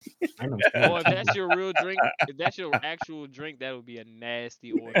I know. Or if that's your real drink, if that's your actual drink, that would be a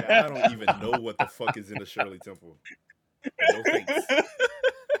nasty order. I don't even know what the fuck is in the Shirley Temple. No thanks.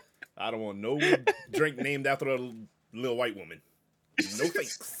 I don't want no drink named after a little white woman. No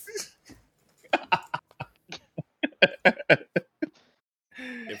thanks.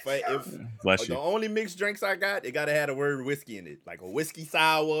 If the only mixed drinks I got, it gotta have the word whiskey in it, like a whiskey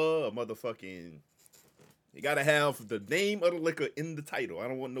sour, a motherfucking. You gotta have the name of the liquor in the title. I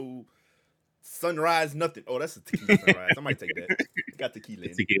don't want no sunrise nothing. Oh, that's a tequila sunrise. I might take that. Got tequila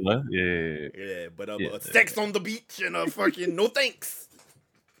in it. Tequila, yeah. Yeah, but sex on the beach and a fucking no thanks.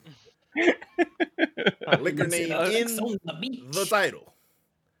 Liquor name in the title.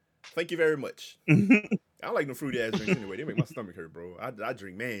 Thank you very much. I don't like no fruity ass drinks anyway. They make my stomach hurt, bro. I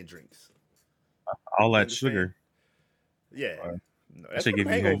drink man drinks. All that sugar. Yeah. No, that should give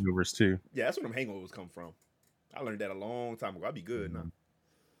you hangovers too. Yeah, that's where them hangovers come from. I learned that a long time ago. I'll be good now.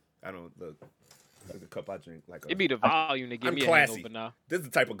 I don't look. The cup I drink like it be the volume that give me a hangover now. This is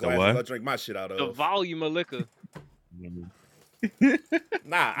the type of glass I drink my shit out of. The volume of liquor.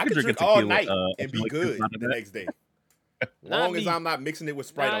 Nah, I can drink all night and be good the next day. Long as I'm not mixing it with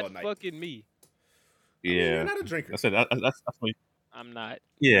Sprite all night. Fucking me. Yeah, you're not a drinker. That's what I'm not.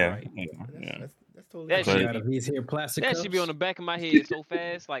 Yeah, right. That's totally. That that should be on the back of my head so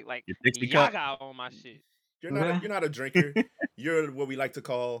fast, like yaga on my shit. You're not a drinker. You're what we like to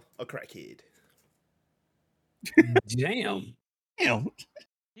call a crackhead. Damn.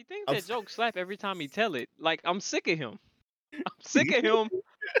 He thinks that joke slap every time he tell it. Like, I'm sick of him. I'm sick of him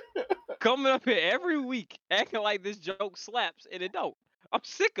coming up here every week acting like this joke slaps and it don't. I'm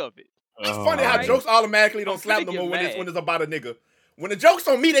sick of it. It's funny how jokes automatically don't slap no more when it's about a nigga. When the joke's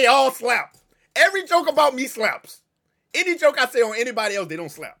on me, they all slap. Every joke about me slaps. Any joke I say on anybody else, they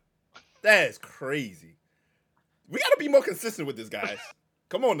don't slap. That's crazy. We gotta be more consistent with this, guys.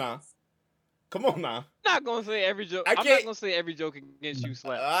 Come on now. I'm not gonna say every joke. I'm not gonna say every joke against you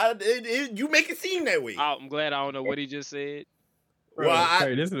slap. You make it seem that way. I'm glad I don't know what he just said.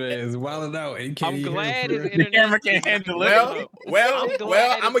 Well, this man is wilding out. I'm glad his the camera can't handle it. Well,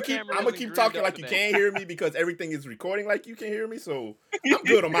 I'm gonna keep talking like you can't hear me because everything is recording like you can hear me. So I'm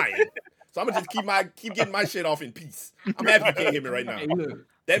good on my end. So I'm gonna just keep getting my shit off in peace. I'm happy you can't hear me right now.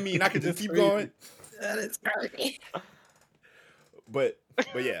 That means I can just keep going. That is crazy. But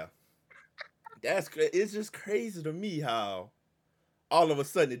yeah, it's just crazy to me how all of a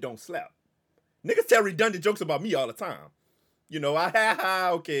sudden it don't slap. Niggas tell redundant jokes about me all the time. You know,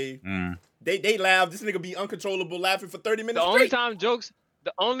 okay. They laugh. This nigga be uncontrollable laughing for 30 minutes. The only time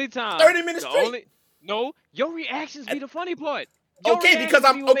 30 minutes straight. No, your reactions be the funny part. Okay, because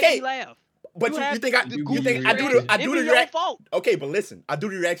I'm okay. Laugh. But you think I do the reaction? Okay, but listen, I do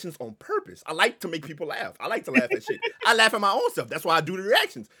the reactions on purpose. I like to make people laugh. I like to laugh at shit. I laugh at my own stuff. That's why I do the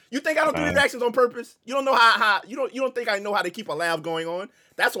reactions. You think I don't do the reactions on purpose? You don't know how you don't think I know how to keep a laugh going on?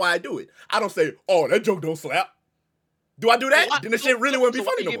 That's why I do it. I don't say, "Oh, that joke don't slap." Do I do that? Then the shit really wouldn't be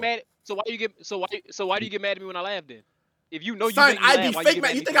funny no more. So why do you get mad at me when I laugh then? If you know you Son, I be fake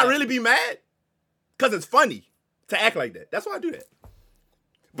mad. You think I really be mad? Because it's funny to act like that. That's why I do that.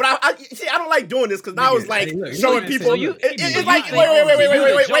 But I don't like doing this because now it's like showing people. It's like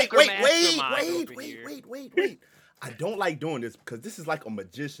wait. I don't like doing this because this is like a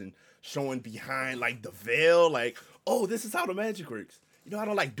magician showing behind like the veil. Like, oh, this is how the magic works. You know, I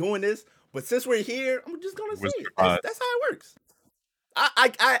don't like doing this. But since we're here, I'm just gonna say it. That's how it works.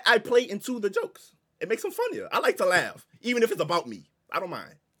 I play into the jokes. It makes them funnier. I like to laugh, even if it's about me. I don't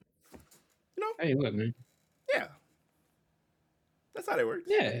mind. You know? Hey, look, man. Yeah. That's how that works.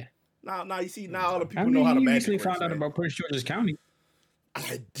 Yeah. Now you see, now all the people know how the magic works. You recently found out about Prince George's County.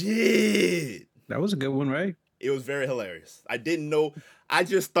 I did. That was a good one, right? It was very hilarious. I didn't know. I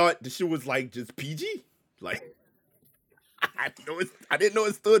just thought the shit was like just PG. Like, I didn't know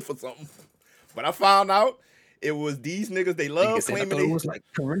it stood for something. But I found out it was these niggas, they love claiming it was like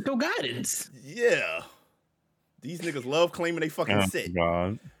parental guidance. Yeah. These niggas love claiming they fucking sick.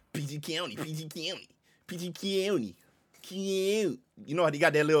 God. PG County. Cute. You know how they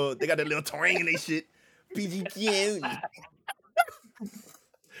got that little twang in they shit. PG County.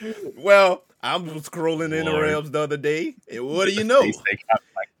 Well, I'm scrolling in the realms the other day, and what do you know?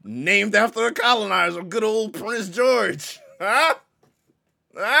 Named after a colonizer, good old Prince George. Huh?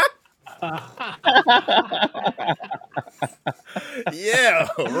 Yeah,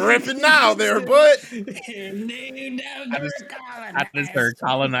 ripping now there, bud. I just heard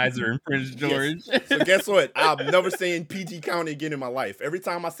colonizer and Prince George. Yes. So guess what? I'm never saying PG County again in my life. Every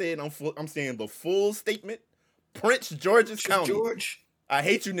time I say it, I'm saying the full statement. Prince George's County. George. I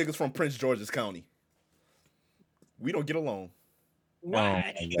hate you niggas from Prince George's County. We don't get along.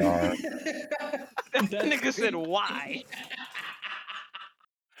 Why? my God. That nigga said why?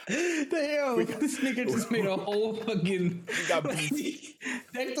 Damn, this nigga just made a whole fucking We got beef.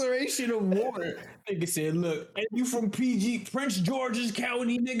 declaration of war. Nigga said, "Look, and you from PG Prince George's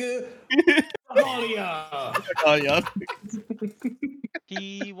County, nigga? Fuck all of y'all." Oh, yeah.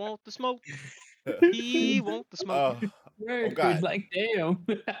 He want the smoke. He want the smoke. Oh God. Like, damn.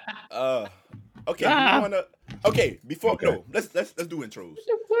 Okay, you wanna? Okay, before no, let's do intros.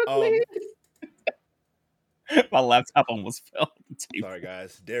 My laptop almost fell on the table. Sorry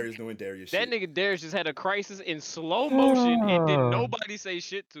guys, Darius doing Darius That shit. nigga Darius just had a crisis in slow motion and didn't nobody say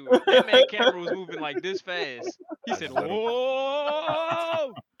shit to him. That man camera was moving like this fast. He said,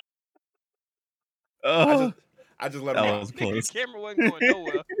 "Whoa!" I just let That him. was Nigga, close. camera wasn't going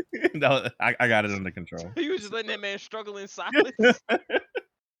nowhere. No, I got it under control. He was just letting that man struggle in silence.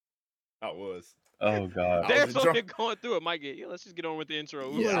 I was. Oh God. Darius was over here going through it. Mike, let's just get on with the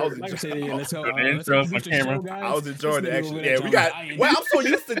intro. Yeah, I was Like I said, let's go. The Let's intro introduce for the show, camera. guys. I was enjoying This the nigga action. over Yeah, there we got. dying. Well, I'm so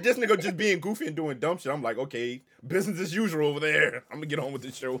used to this nigga just being goofy and doing dumb shit. I'm like, okay, business as usual over there. I'm gonna get on with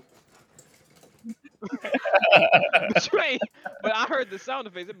the show. But I heard the sound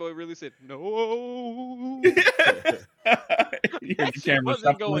effects. That boy really said, "No." You hear That the shit camera wasn't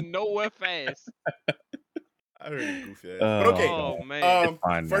shuffling? going nowhere fast. I heard it goofy ass. But okay. Oh man. It's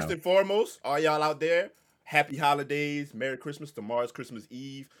fine First now. and foremost, all y'all out there, happy holidays, Merry Christmas. Tomorrow's Christmas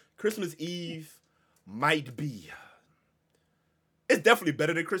Eve. Christmas Eve might be. It's definitely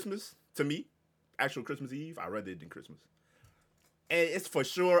better than Christmas to me. Actual Christmas Eve, I rather it than Christmas. And it's for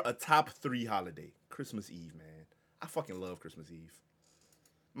sure a top 3 holiday. Christmas Eve, man. I fucking love Christmas Eve.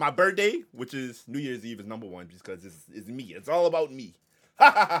 My birthday, which is New Year's Eve, is number 1 because it's me. It's all about me.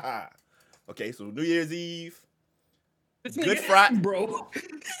 Okay, so New Year's Eve. This Good nigga, Friday. bro.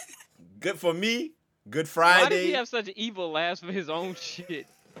 Good for me. Good Why does he Friday have such an evil laughs for his own shit?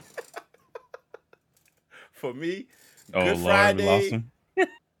 for me. Oh Good Lord, Friday. we lost him.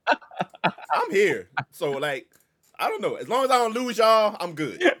 I'm here. So like, I don't know. As long as I don't lose y'all, I'm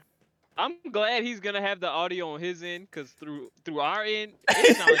good. I'm glad he's gonna have the audio on his end, cause through our end,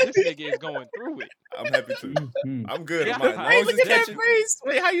 it sounds like this nigga is going through it. I'm happy to. Mhm. I'm good. Yeah. On mine. As long Hey, as look it's at that catching- face.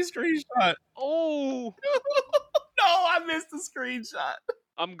 Wait, how you screenshot? Oh, No, I missed the screenshot.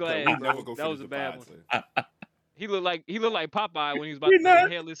 I'm glad. we bro. never go That finish was a the bad pod, one. so. He looked like Popeye when he was about You're to not.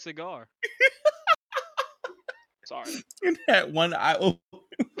 inhale his cigar. Sorry, In that one eye open.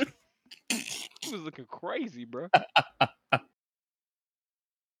 he was looking crazy, bro.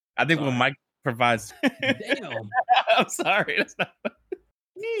 I think when Sorry. Mike provides. Damn. I'm sorry. That's not...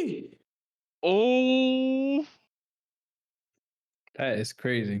 Oh, That is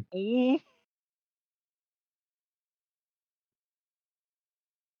crazy. oh.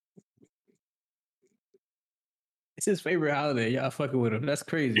 It's his favorite holiday. Y'all fucking with him. That's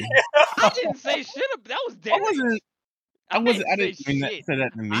crazy. I didn't say shit. That was Darius. wasn't- I didn't say mean that, shit. say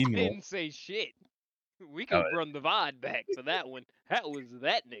that in a I mean way. didn't say shit. We can run the VOD back for that one. That was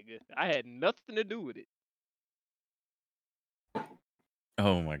that nigga. I had nothing to do with it.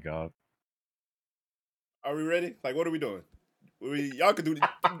 Oh my God. Are we ready? Like, what are we doing? Y'all can do do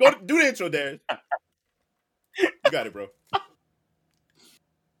the intro, Darren. You got it, bro.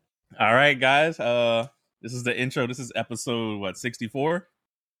 All right, guys. This is the intro. This is episode 64?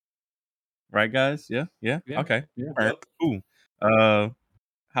 Right, guys? Yeah. Yeah. Okay. Yeah. All right. Cool.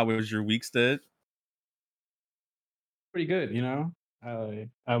 How was your week, Stead? Pretty good, you know.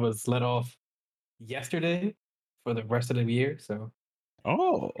 I was let off yesterday for the rest of the year, so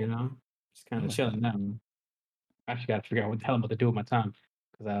Oh. you know, just kind of chilling now. I actually got to figure out what the hell I'm about to do with my time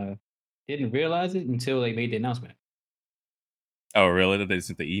because I didn't realize it until they made the announcement. Oh, really? Did they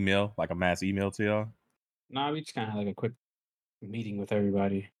send the email, like a mass email to y'all? No, we just kind of had like a quick meeting with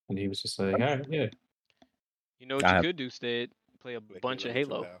everybody, and he was just like, "All right, yeah." You know what I you have- could do, Stead? Play a bunch of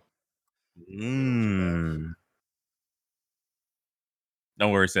Halo.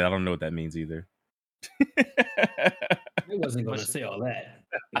 Don't worry, Stead. I don't know what that means either. I wasn't going to Much- say all that.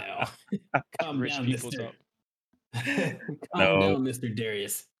 Now, calm Rich down, people Mister. talk. Calm No. down, Mr.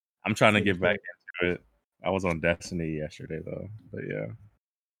 Darius. I'm trying to get back into it. I was on Destiny yesterday, though. But yeah,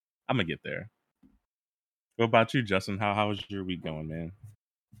 I'm going to get there. What about you, Justin? How's your week going, man?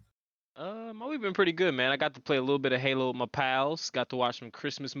 My week been pretty good, man. I got to play a little bit of Halo with my pals. Got to watch some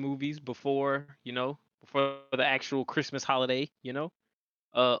Christmas movies before the actual Christmas holiday.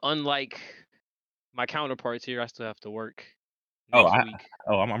 Unlike my counterparts here, I still have to work Oh, next week.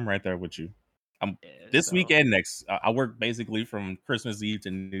 I'm right there with you. Yeah, This so- week and next. I work basically from Christmas Eve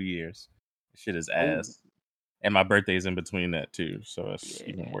to New Year's. Shit is ass. And my birthday's in between that, too. So it's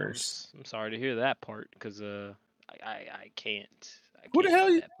even Yeah, worse. I'm sorry to hear that part because I can't. I Who the can't hell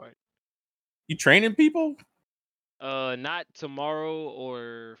do you? that part. You training people? Not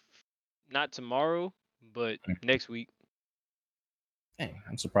tomorrow, but next week. Dang,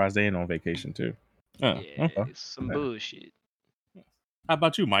 I'm surprised they ain't on vacation too. Oh, Yeah, okay. it's some Okay. bullshit. How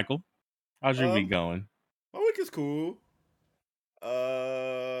about you, Michael? How's your week Um, going? My week is cool.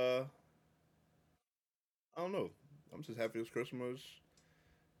 I don't know. I'm just happy it's Christmas.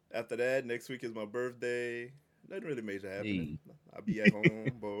 After that, next week is my birthday. Nothing really major happening. I'll be at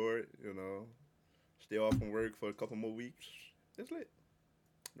home, bored, stay off from work for a couple more weeks. That's lit.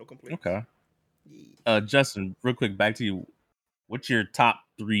 No complaints. Okay. Yeah. Justin, real quick, back to you. What's your top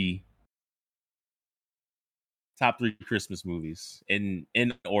three Christmas movies in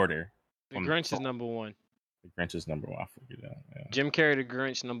order? The Grinch is number one. The Grinch is number one. I figured that. Yeah. Jim Carrey, The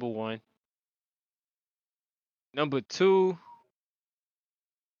Grinch, number one. Number two,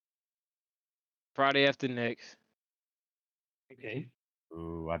 Friday After Next. Okay.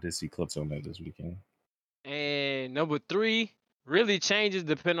 Ooh, I did see clips on that this weekend. And number three really changes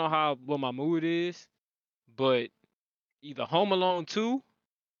depending on what my mood is. But either Home Alone 2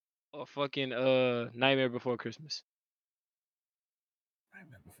 or fucking Nightmare Before Christmas.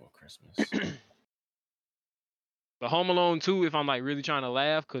 Nightmare Before Christmas. But Home Alone 2, if I'm like really trying to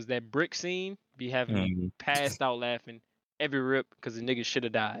laugh, because that brick scene be having me passed out laughing every rip because the nigga should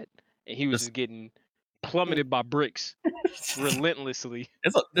have died. And he was just getting plummeted by bricks relentlessly.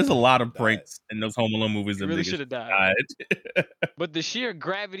 There's a lot of pranks in those Home Alone movies. He that really niggas should have died. died. But the sheer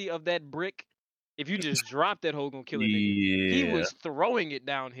gravity of that brick, if you just drop that hole, gonna kill a nigga. Yeah. He was throwing it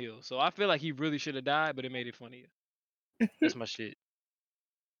downhill. So I feel like he really should have died, but it made it funnier. That's my shit.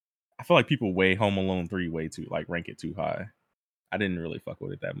 I feel like people weigh Home Alone 3 way too, rank it too high. I didn't really fuck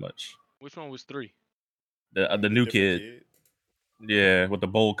with it that much. Which one was 3? The new kid. Yeah, with the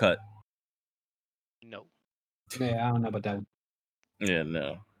bowl cut. No. Yeah, I don't know about that one. Yeah,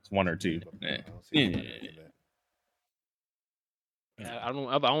 no. It's 1 or 2. Yeah. I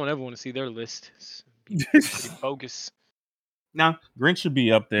don't ever want to see their list. It's pretty bogus. Now, Grinch should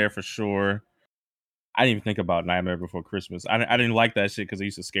be up there for sure. I didn't even think about Nightmare Before Christmas. I didn't like that shit because it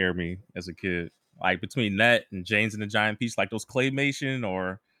used to scare me as a kid. Like between that and James and the Giant Peach, like those claymation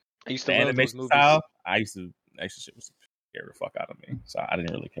or I used to love those animation movies. style, that shit was scare the fuck out of me. So I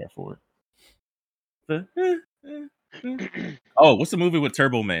didn't really care for it. Oh, what's the movie with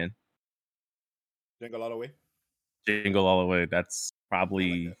Turbo Man? Jingle All the Way. Jingle All the Way. That's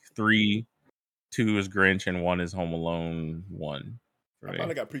probably like that. 3. 2 is Grinch and 1 is Home Alone 1. I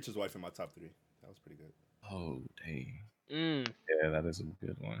probably got Preacher's Wife in my top 3. That was pretty good. Oh, dang. Yeah, that is a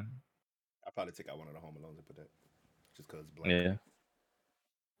good one. I'll probably take out one of the Home Alones and put that. Just because it's black.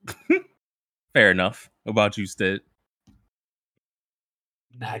 Yeah. Fair enough. What about you, Stead?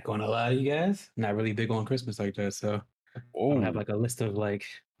 Not gonna lie to you guys. Not really big on Christmas like that, so I don't have like a list of like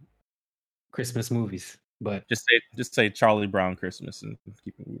Christmas movies. But just say Charlie Brown Christmas and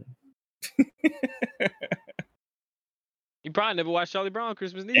keep it moving. You probably never watched Charlie Brown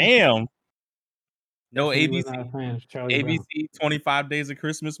Christmas neither. Damn. No ABC. ABC 25 Days of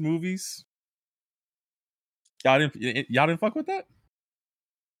Christmas movies. Y'all didn't fuck with that?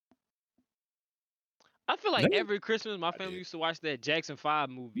 I feel like every Christmas my family used to watch that Jackson 5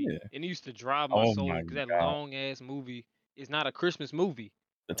 movie. Yeah. And it used to drive my soul because that long ass movie is not a Christmas movie.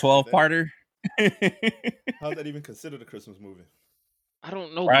 The 12-parter? How's that even considered a Christmas movie? I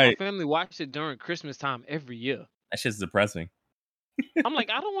don't know. Right. My family watched it during Christmas time every year. That shit's depressing. I'm like,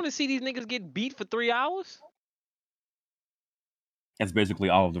 I don't want to see these niggas get beat for 3 hours. That's basically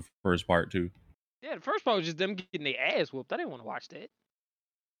all of the first part, too. Yeah, the first part was just them getting their ass whooped. I didn't want to watch that.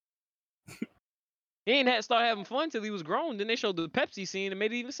 He ain't start having fun till he was grown. Then they showed the Pepsi scene and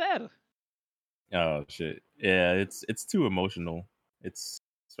made it even sadder. Oh, shit. Yeah, it's too emotional. It's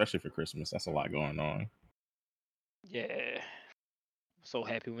especially for Christmas. That's a lot going on. Yeah. So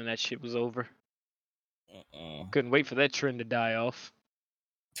happy when that shit was over. Couldn't wait for that trend to die off.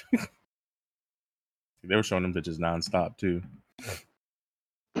 They were showing them bitches nonstop too.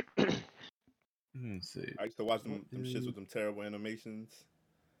 Let's see. I used to watch them shits with them terrible animations.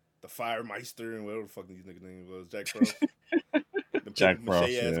 The Firemeister and whatever the fuck these niggas' name was. Jack Frost. Jack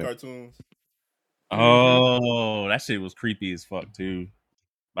Frost. Ass cartoons. Oh, that shit was creepy as fuck too.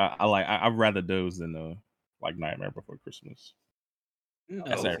 I'd rather those than like Nightmare Before Christmas. No.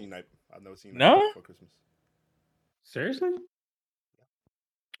 I've never seen Nightmare Before Christmas. Seriously?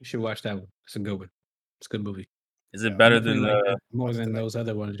 You should watch that one. It's a good one. It's a good movie. Is it better than more than those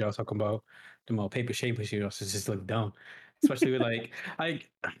other ones y'all talking about? The more paper shape shit also just look dumb. Especially with like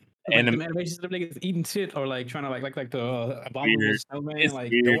Like Anim- the animations of them niggas eating shit or like trying to like the abominable Weird. snowman. It's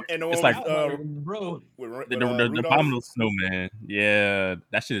Like, weird. And the It's one like with, bro, with the Rudolph. abominable snowman. Yeah,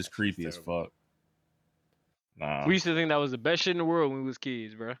 that shit is That shit's creepy as terrible. fuck. Nah. We used to think that was the best shit in the world when we was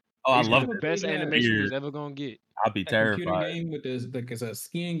kids, bro. Oh, I It's love the it. best Yeah. animation we Weird. was ever gonna get. I'll be that computer terrified. game with this like it's a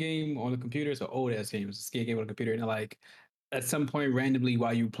skiing game on the computer. It's an old ass game. It's a skiing game on the computer, and like at some point randomly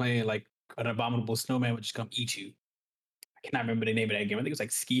while you playing, like an abominable snowman would just come eat you. I cannot remember the name of that game. I think it was like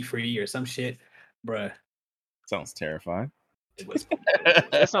Ski Free or some shit, bruh. Sounds terrifying. It was.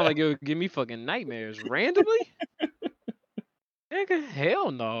 That sounds like it would give me fucking nightmares randomly. Nigga, hell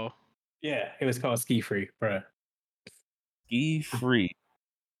no. Yeah, it was called Ski Free, bruh. Ski Free.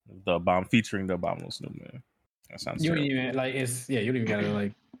 Featuring the abominable snowman. That sounds You don't terrible. even like it's you don't even gotta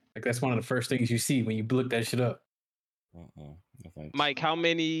like that's one of the first things you see when you look that shit up. No thanks. Mike, how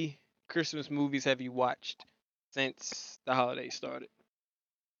many Christmas movies have you watched since the holiday started?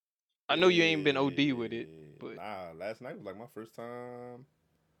 I know you ain't been OD with it, but Nah, last night was like my first time.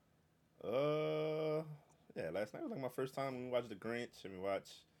 Last night was like my first time when we watched The Grinch and we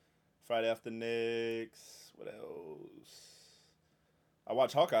watched Friday After Next. What else? I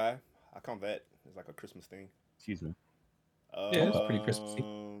watched Hawkeye. I count that as like a Christmas thing. Excuse me. Yeah, it's pretty Christmassy.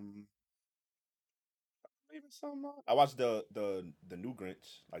 Maybe something else. I watched the new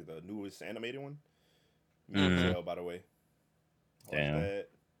Grinch, like the newest animated one. Me and Mhm. Tell, by the way. I watched Damn. that.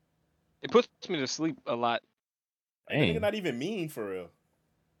 it puts me to sleep a lot. Like, that nigga Dang. not even mean for real.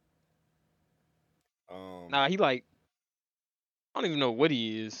 Nah, he like I don't even know what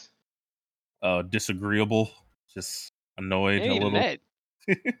he is. Disagreeable. Just annoyed Ain't a even little. that.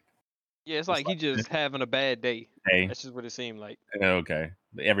 Yeah, it's like he just having a bad day. Hey. That's just what it seemed like. Okay.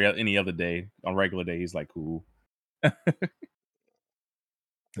 Any other day, on regular day, he's like cool.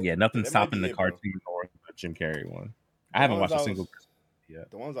 Yeah, nothing's that might topping be the it, bro. cartoon or the Jim Carrey one. I haven't watched a single yet.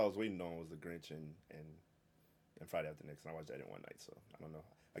 The ones I was waiting on was The Grinch and Friday After Next, and I watched that in one night. So I don't know.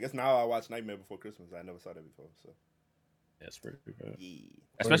 I guess now I watch Nightmare Before Christmas. I never saw that before. So Yeah, it's pretty good. yeah.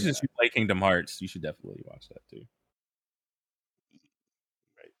 Especially since you play Kingdom Hearts, you should definitely watch that too.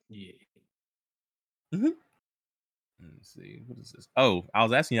 Yeah. Let's see. What is this? Oh, I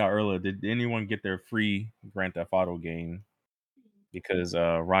was asking y'all earlier, did anyone get their free Grand Theft Auto game? Because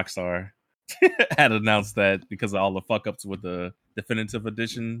Rockstar had announced that because of all the fuck ups with the Definitive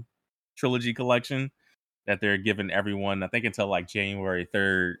Edition trilogy collection, that they're giving everyone, I think until like January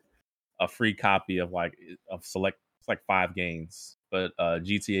 3rd, a free copy of select, it's like 5 games. But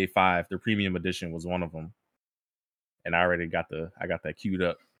GTA 5, their premium edition was one of them. And I already got that queued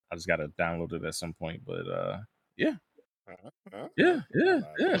up. I just got to download it at some point. But yeah. Yeah.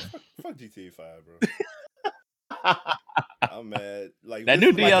 Fuck GTA 5, bro. I'm mad. Like that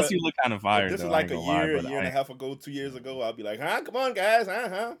new DLC look kind of fire. This though, is like a year and a half ago, 2 years ago. I'll be like, come on, guys,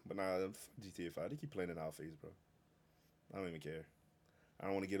 But nah, GTA 5. They keep playing in our face, bro. I don't even care. I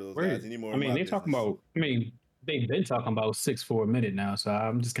don't want to get those guys anymore. I mean, they've been talking about 6 for a minute now. So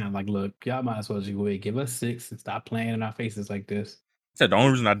I'm just kind of like, look, y'all might as well just wait, give us 6 and stop playing in our faces like this. So the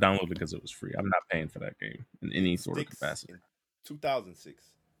only reason I downloaded it because it was free. I'm not paying for that game in any sort of capacity. 2006.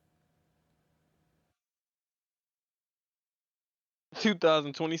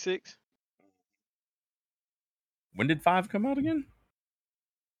 2026. When did 5 come out again?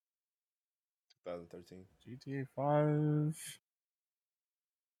 2013. GTA 5.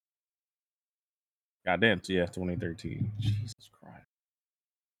 Goddamn, yeah, 2013. Jesus Christ.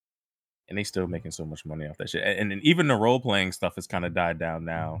 And they still making so much money off that shit. And even the role playing stuff has kind of died down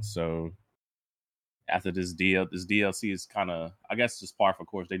now. So after this DLC is kind of, I guess, just par for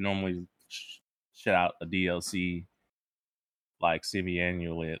course. They normally shut out a DLC like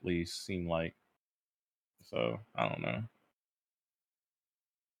semi-annually at least. Seem like. So I don't know.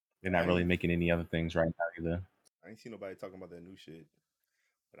 They're not really making any other things right now either. I ain't seen nobody talking about that new shit.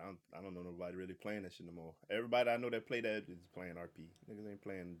 But I don't know nobody really playing that shit no more. Everybody I know that play that is playing RP. Niggas ain't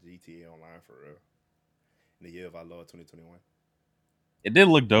playing GTA Online for real. In the year of our Lord 2021. It did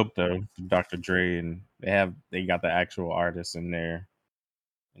look dope though, Dr. Dre, and they got the actual artists in there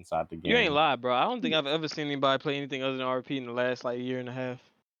inside the game. You ain't lie, bro. I don't think I've ever seen anybody play anything other than RP in the last like year and a half.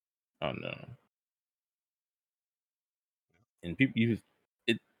 Oh no. And people,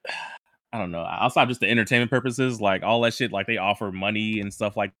 I don't know. Outside of just the entertainment purposes, like all that shit, like they offer money and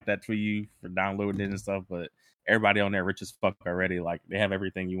stuff like that for you for downloading it and stuff. But everybody on there rich as fuck already. Like they have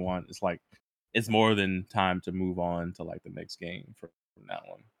everything you want. It's like it's more than time to move on to like the next game from that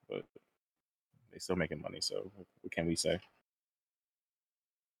one. But they still making money. So what can we say?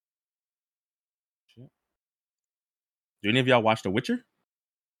 Shit. Do any of y'all watch The Witcher?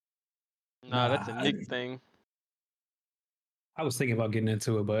 Nah, that's a Nick thing. I was thinking about getting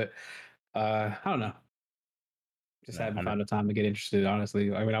into it, but I don't know. Just No, haven't I know. found the time to get interested.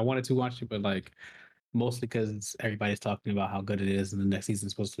 Honestly, I mean, I wanted to watch it, but like mostly because everybody's talking about how good it is, and the next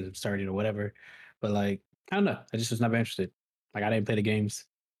season's supposed to have started or whatever. But like, I don't know. I just was never interested. Like, I didn't play the games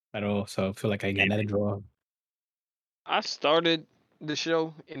at all, so I feel like I ain't got nothing to draw. I started the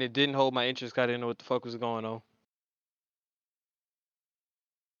show and it didn't hold my interest 'cause I didn't know what the fuck was going on.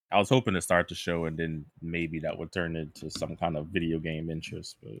 I was hoping to start the show and then maybe that would turn into some kind of video game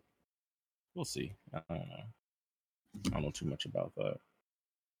interest, but we'll see. I don't know. I don't know too much about that.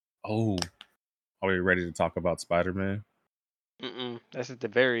 Oh, are we ready to talk about Spider-Man? That's at the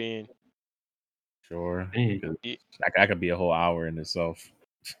very end. Sure. Dang. 'Cause Yeah. that could be a whole hour in itself.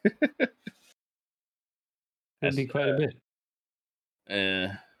 That'd be quite a bit.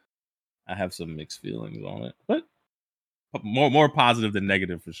 I have some mixed feelings on it, but more positive than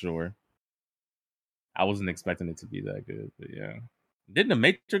negative for sure. I wasn't expecting it to be that good, but yeah. Didn't The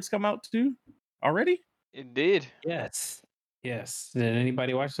Matrix come out too already? It did. Yes. Yes. Did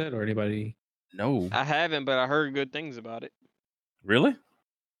anybody watch that or anybody? No. I haven't, but I heard good things about it. Really?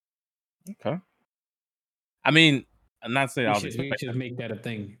 Okay. I mean, I'm not saying I was We expecting. should make that a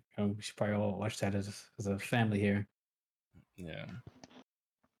thing. We should probably all watch that as a family here. Yeah.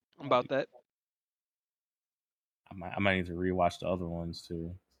 About that. I might need to rewatch the other ones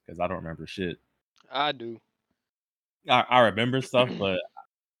too because I don't remember shit. I do. I remember stuff, but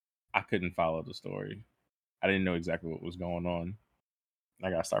I couldn't follow the story. I didn't know exactly what was going on. I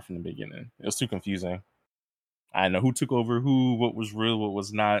gotta start from the beginning. It was too confusing. I didn't know who took over who, what was real, what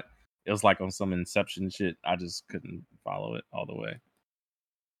was not. It was like on some Inception shit. I just couldn't follow it all the way.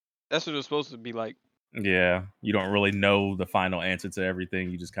 That's what it was supposed to be like. Yeah, you don't really know the final answer to everything.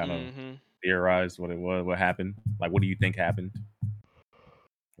 You just kind of Mm-hmm. theorized what it was, what happened. Like, what do you think happened?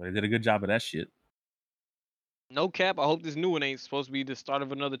 But they did a good job of that shit. No cap. I hope this new one ain't supposed to be the start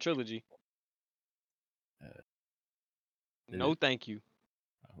of another trilogy. No, thank you.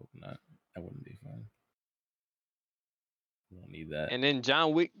 I hope not. That wouldn't be fun. We don't need that. And then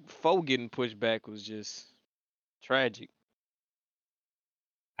John Wick 4 getting pushed back was just tragic.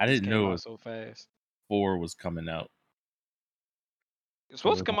 I Just didn't came know out so fast. 4 was coming out. It's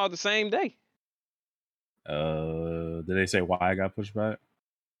supposed to come out the same day. Did they say why I got pushed back?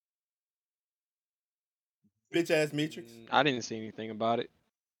 Bitch ass Matrix. I didn't see anything about it.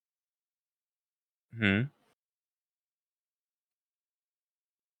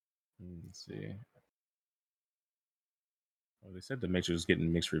 Let's see. Well, they said the Matrix was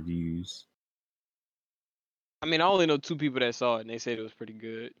getting mixed reviews. I mean, I only know 2 people that saw it, and they said it was pretty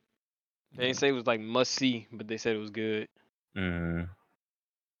good. They didn't say it was like must see, but they said it was good. I'm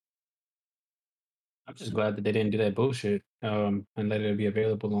just glad that they didn't do that bullshit and let it be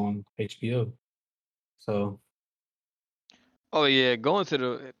available on HBO. So. Oh yeah,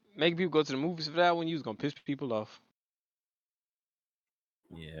 making people go to the movies for that one, you was gonna piss people off.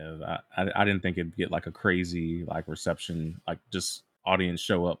 Yeah, I didn't think it'd get like a crazy like reception, like just audience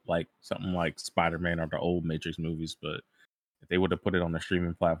show up like something like Spider-Man or the old Matrix movies. But if they would have put it on the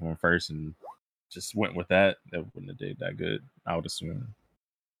streaming platform first and just went with that, that wouldn't have did that good, I would assume.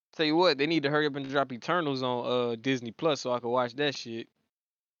 Tell you what, they need to hurry up and drop Eternals on Disney Plus so I can watch that shit.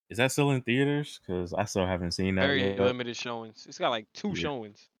 Is that still in theaters? Because I still haven't seen that Very yet. limited showings. It's got like 2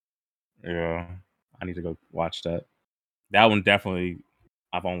 showings. Yeah, I need to go watch that. That one definitely,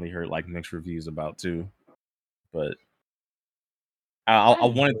 I've only heard like mixed reviews about too. But I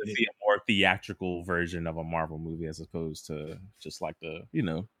wanted to see a more theatrical version of a Marvel movie as opposed to just like the,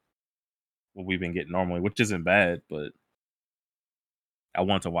 what we've been getting normally, which isn't bad, but I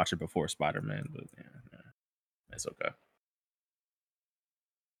wanted to watch it before Spider-Man, but yeah, it's okay.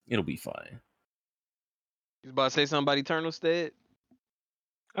 It'll be fine. You was about to say something about Eternals, Stead?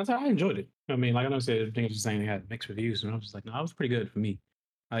 I enjoyed it. I mean, like I know, said things just saying they had mixed reviews, and I was just like, no, it was pretty good for me.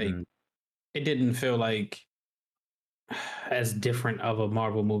 Like, it didn't feel like as different of a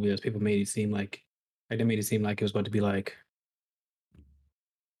Marvel movie as people made it seem like. Like they made it seem like it was going to be like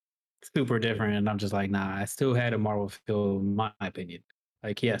super different, and I'm just like, nah. I still had a Marvel feel, in my opinion.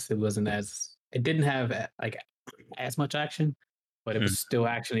 Like, yes, it wasn't as. It didn't have like as much action, but it was still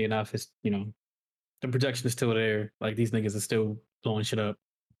actiony enough. It's the projection is still there. Like these niggas are still blowing shit up.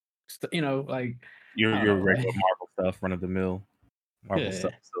 Like your know, regular Marvel stuff, run of the mill Marvel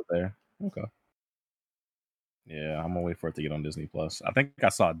stuff is still there. Okay. Yeah, I'm gonna wait for it to get on Disney Plus. I think I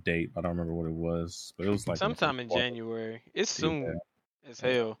saw a date, but I don't remember what it was. But it was like sometime in January. It's soon as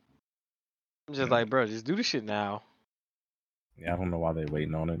hell. I'm just like, bro, just do the shit now. Yeah, I don't know why they're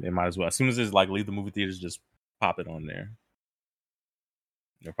waiting on it. They might as well. As soon as it's like leave the movie theaters, just pop it on there.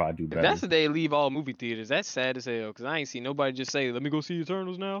 They'll probably do If better. that's the day they leave all movie theaters, that's sad as hell. Cause I ain't seen nobody just say, "Let me go see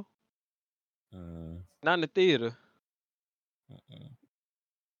Eternals now." Not in the theater. I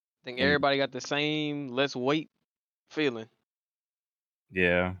think And- everybody got the same "let's wait" feeling.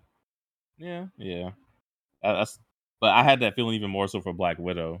 Yeah. But I had that feeling even more so for Black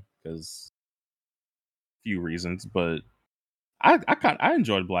Widow because few reasons, but I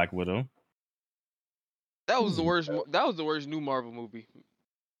enjoyed Black Widow. That was the worst. That was the worst new Marvel movie,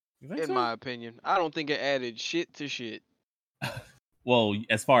 You think in so? my opinion. I don't think it added shit to shit. Well,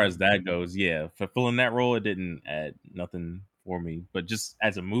 as far as that goes, yeah, fulfilling that role, it didn't add nothing for me. But just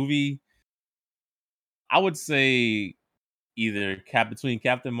as a movie, I would say either between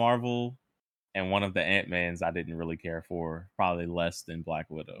Captain Marvel and one of the Ant-Mans I didn't really care for, probably less than Black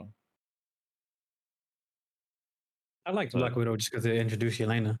Widow. I liked Black Widow just because it introduced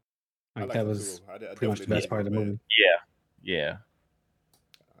Yelena. I Like like that it was too. I pretty much the best part of the movie. Yeah.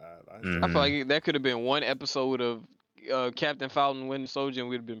 I feel like that could have been one episode of Captain Falcon Winter Soldier, and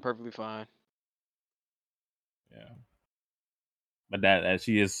we'd have been perfectly fine. Yeah. But that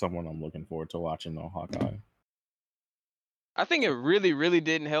she is someone I'm looking forward to watching on Hawkeye. I think it really, really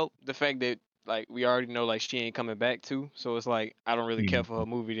didn't help the fact that like we already know like she ain't coming back too. So it's like I don't really care for her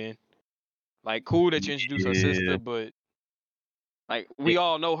movie then. Like cool that you introduced her sister, but like we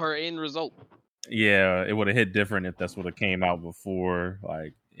all know her end result. Yeah, it would have hit different if that's what it came out before,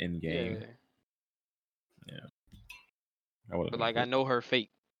 like Endgame. Yeah. But like I know her fate.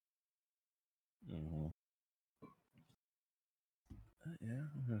 Mm-hmm. Yeah,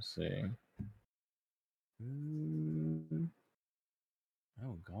 let's see.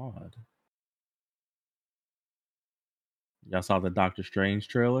 Oh God! Y'all saw the Doctor Strange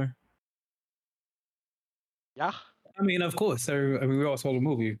trailer? Yeah. I mean, of course. We all saw the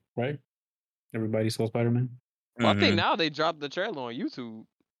movie, right? Everybody saw Spider-Man. Well, I think now they dropped the trailer on YouTube.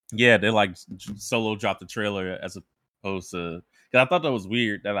 Yeah, they like solo dropped the trailer as opposed to. Cause I thought that was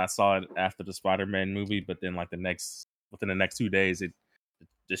weird that I saw it after the Spider-Man movie, but then like within the next 2 days,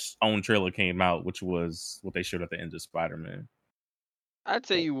 this own trailer came out, which was what they showed at the end of Spider-Man. I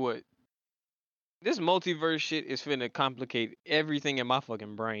tell you what, this multiverse shit is finna complicate everything in my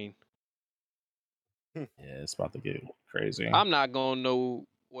fucking brain. Yeah, it's about to get crazy. I'm not gonna know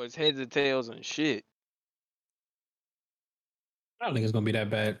what's heads or tails and shit. I don't think it's gonna be that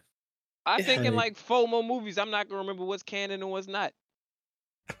bad. I think in like 4 more movies, I'm not gonna remember what's canon and what's not.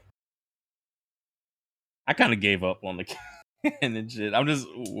 I kind of gave up on the canon shit. I'm just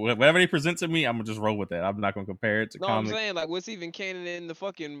whatever they present to me, I'm gonna just roll with that. I'm not gonna compare it to comics. I'm saying like what's even canon in the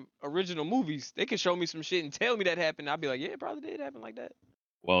fucking original movies? They can show me some shit and tell me that happened. I'll be like, yeah, it probably did happen like that.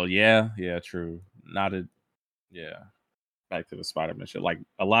 Well, yeah, true. Back to the Spider-Man shit. Like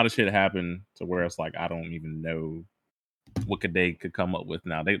a lot of shit happened to where it's like I don't even know what they could come up with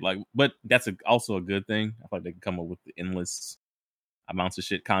now. They like, but that's also a good thing. I feel like they can come up with endless amounts of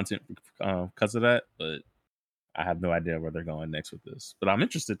shit content because of that. But I have no idea where they're going next with this. But I'm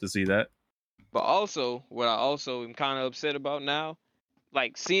interested to see that. But also, what I also am kind of upset about now,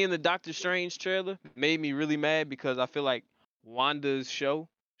 like seeing the Doctor Strange trailer made me really mad because I feel like Wanda's show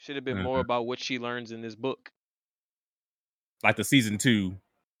should have been more about what she learns in this book. Like the season 2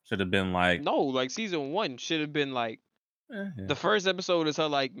 should have been like like season 1 should have been like the first episode is her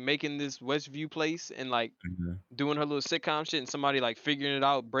like making this Westview place and like doing her little sitcom shit and somebody like figuring it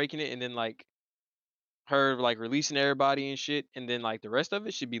out, breaking it, and then like her like releasing everybody and shit, and then like the rest of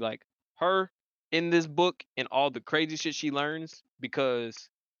it should be like her in this book and all the crazy shit she learns, because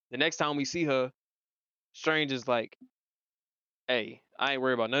the next time we see her, Strange is like, hey, I ain't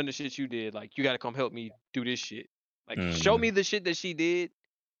worried about none of the shit you did. Like, you gotta come help me do this shit. Like, show me the shit that she did.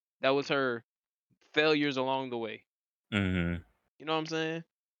 That was her failures along the way. Mm-hmm. You know what I'm saying?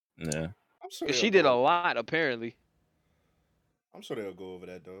 Yeah. I'm sure she did a lot, apparently. I'm sure they'll go over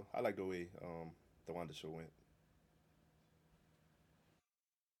that though. I like the way the Wanda show went.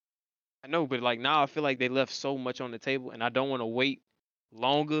 I know, but like now I feel like they left so much on the table, and I don't want to wait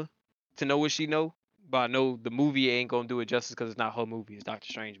longer to know what she know. But I know the movie ain't gonna do it justice because it's not her movie; it's Doctor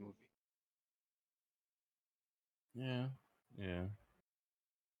Strange movie. Yeah.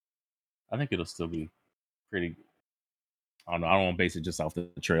 I think it'll still be pretty. I don't know. I don't want to base it just off the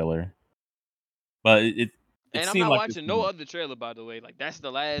trailer, but it and I'm not watching no other trailer, by the way. Like that's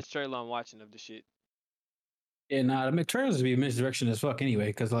the last trailer I'm watching of the shit. Yeah, nah, the trailers be misdirection as fuck anyway.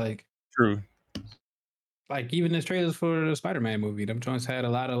 Because like, true. Like even the trailers for the Spider-Man movie, them joints had a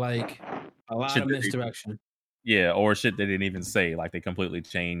lot of misdirection. Yeah, or shit they didn't even say. Like they completely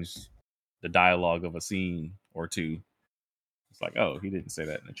changed the dialogue of a scene or two. It's like, oh, he didn't say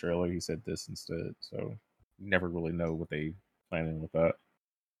that in the trailer. He said this instead. So you never really know what they planning with that.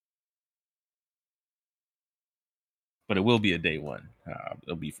 but it will be a day one.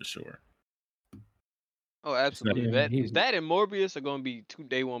 It'll be for sure. Oh, absolutely. Yeah, That and Morbius are gonna be 2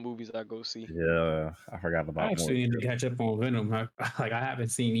 day one movies I go see. Yeah, I forgot I about more. actually need to catch up on Venom. I haven't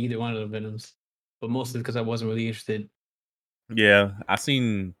seen either one of the Venoms, but mostly because I wasn't really interested. Yeah, I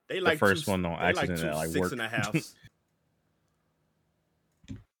seen They the like first two, one on they like accident two at like six work. and a halves.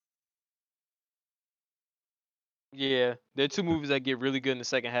 Yeah, they're 2 movies that get really good in the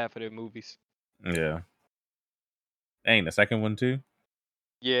second half of their movies. Yeah. Dang, the second one too?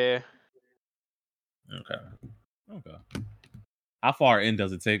 Yeah. Okay. How far in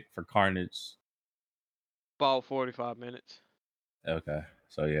does it take for Carnage? About 45 minutes. Okay.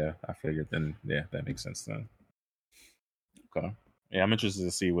 So yeah, I figured then that makes sense then. Okay. Yeah, I'm interested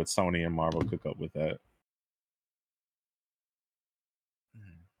to see what Sony and Marvel cook up with that.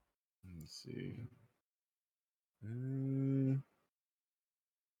 Let me see.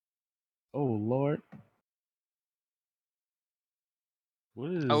 Oh Lord.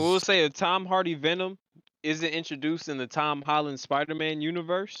 What is I will say a Tom Hardy Venom isn't introduced in the Tom Holland Spider-Man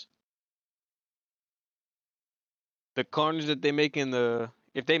universe. The Carnage that they make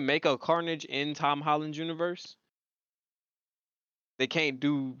if they make a Carnage in Tom Holland's universe, they can't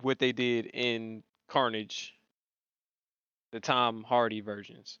do what they did in Carnage, the Tom Hardy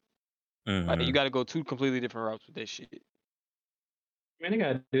versions. Like you got to go 2 completely different routes with that shit. I mean, they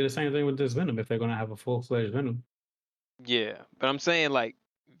gotta do the same thing with this Venom if they're gonna have a full-fledged Venom. Yeah, but I'm saying like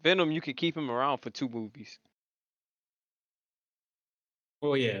Venom, you could keep him around for 2 movies.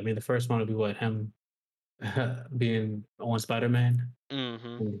 Well, yeah, I mean, the first one would be what, him being on Spider-Man Mm-hmm.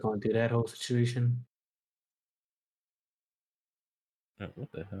 and going through that whole situation.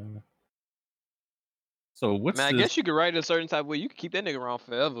 what the hell? So what's Man, I this? guess you could write it a certain type of way. You could keep that nigga around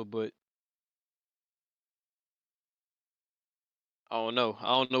forever, but I don't know. I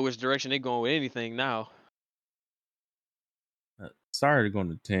don't know which direction they going with anything now. Sorry to go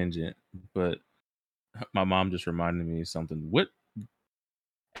on a tangent, but my mom just reminded me of something. What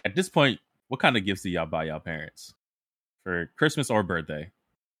at this point, what kind of gifts do y'all buy y'all parents for Christmas or birthday?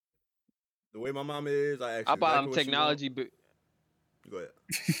 The way my mom is, I I actually buy exactly them what she technology, want. but Go ahead.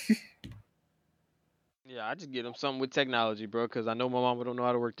 yeah, I just get them something with technology, bro, because I know my mama don't know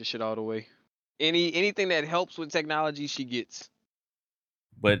how to work this shit all the way. Anything that helps with technology, she gets.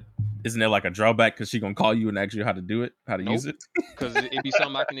 But isn't there like a drawback because she gonna call you and ask you how to do it, how to use it? Because it'd be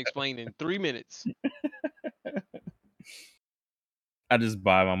something I can explain in 3 minutes. I just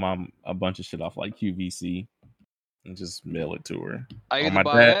buy my mom a bunch of shit off like QVC and just mail it to her. I Or either my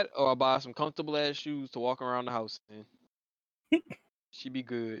buy dad. that or I buy some comfortable ass shoes to walk around the house in. She be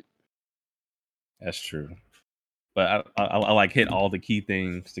good. That's true. But I like hit all the key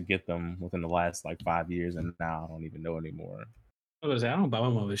things to get them within the last like 5 years, and now I don't even know anymore. I was like, I don't buy my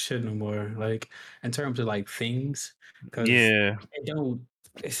mother shit no more. Like in terms of like things, because Yeah, it don't.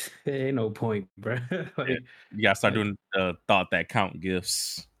 There ain't no point, bro. Like you gotta start like, doing the thought that count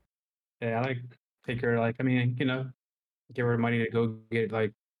gifts. yeah, I like take her like I mean, give her money to go get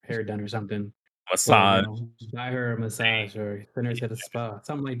like hair done or something, or Massage. buy her a massage or send her to the spa,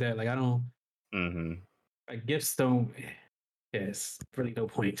 something like that. Like I don't Mm-hmm. like gifts don't. Yes, really no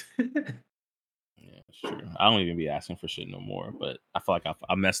point. Yeah, it's true. I don't even be asking for shit no more, but I feel like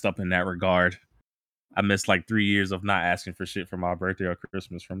I messed up in that regard. I missed like 3 years of not asking for shit for my birthday or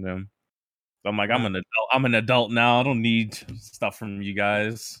Christmas from them. So I'm like, I'm an adult. I'm an adult now. I don't need stuff from you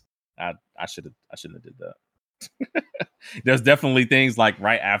guys. I shouldn't have did that. There's definitely things like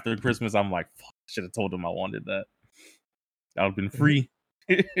right after Christmas, I'm like, fuck, I should have told them I wanted that. That would have been free.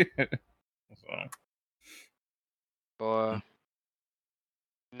 So. Boy.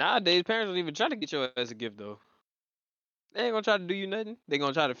 Nowadays, parents don't even try to get your ass a gift though. They ain't gonna try to do you nothing. They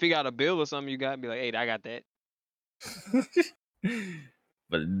gonna try to figure out a bill or something you got and be like, hey, I got that.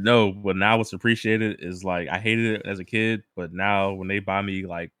 But no, but now what's appreciated is like I hated it as a kid, but now when they buy me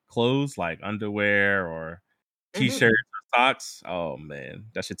like clothes, like underwear or t-shirts or socks, oh man,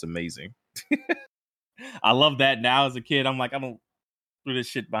 that shit's amazing. I love that now as a kid. I'm like, I don't do this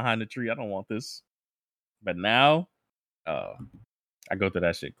shit behind the tree. I don't want this. But now, I go through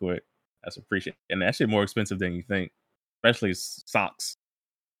that shit quick. That's appreciated. And that shit more expensive than you think. Especially socks.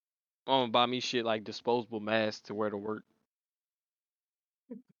 I'm gonna buy me shit like disposable masks to wear to work.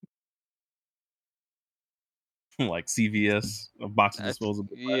 Like CVS, a box of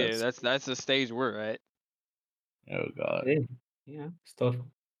disposable Yeah, masks. that's the stage we're at. Oh god. Yeah, stuff.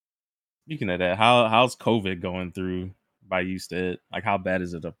 Speaking of that, how's COVID going through by Houston? Like, how bad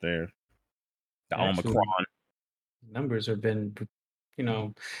is it up there? The Actually, Omicron. numbers have been,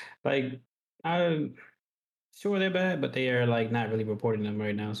 like I'm sure they're bad, but they are like not really reporting them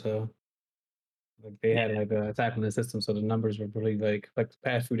right now. So Like they had like a attack on the system, so the numbers were really like the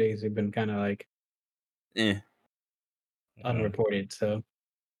past few days they've been kind of like unreported. So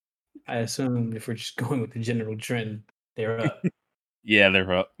I assume if we're just going with the general trend, they're up. Yeah,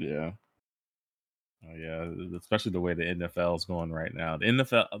 they're up. Yeah. Oh yeah, especially the way the NFL is going right now. The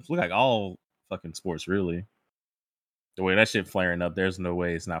NFL look like all fucking sports really. The way that shit flaring up, there's no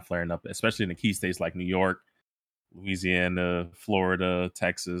way it's not flaring up, especially in the key states like New York, Louisiana, Florida,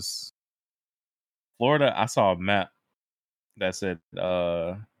 Texas. Florida, I saw a map that said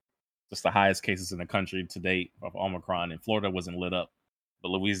just the highest cases in the country to date of Omicron, and Florida wasn't lit up. But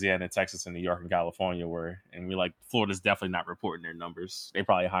Louisiana, Texas, and New York and California were. And we're like, Florida's definitely not reporting their numbers. They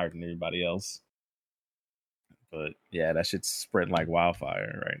probably higher than everybody else. But yeah, that shit's spreading like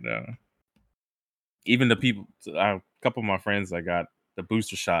wildfire right now. Even the people, a couple of my friends that got the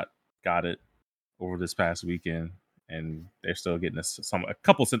booster shot got it over this past weekend, and they're still getting a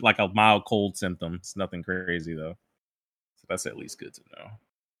couple like a mild cold symptoms. Nothing crazy though, so that's at least good to know.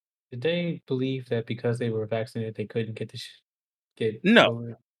 Did they believe that because they were vaccinated they couldn't get no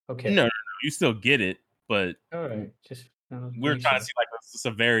COVID? Okay, no, you still get it, but all right, just we're trying to see like the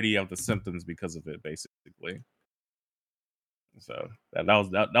severity of the symptoms because of it, basically. So that was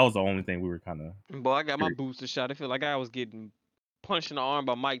the only thing we were kind of. Boy, I got my booster shot. I feel like I was getting punched in the arm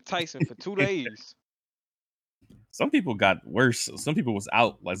by Mike Tyson for 2 days. Some people got worse. Some people was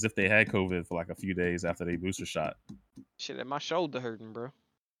out as if they had COVID for like a few days after they booster shot. Shit, at my shoulder hurting, bro.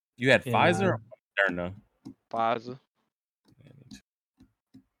 You had Pfizer or Moderna? Pfizer.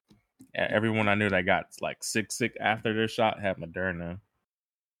 Yeah, everyone I knew that got like sick after their shot had Moderna.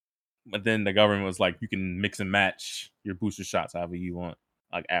 But then the government was like, you can mix and match your booster shots however you want,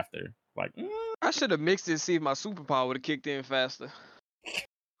 like after. Like, I should have mixed it to see if my superpower would have kicked in faster.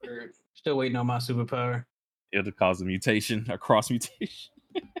 Still waiting on my superpower. It would cause a cross mutation.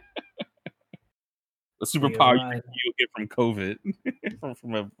 The superpower you'll get from COVID,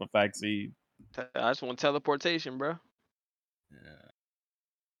 from a vaccine. I just want teleportation, bro. Yeah.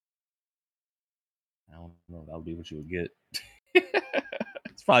 I don't know. That'll be what you would get.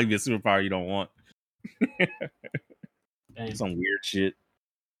 It's probably be a superpower you don't want. Some weird shit.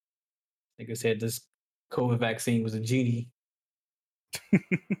 Like I said, this COVID vaccine was a genie.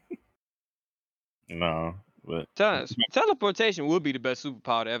 No, but teleportation would be the best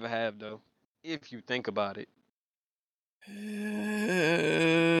superpower to ever have, though, if you think about it.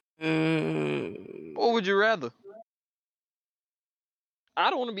 What would you rather? I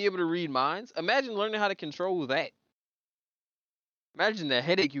don't want to be able to read minds. Imagine learning how to control that. Imagine the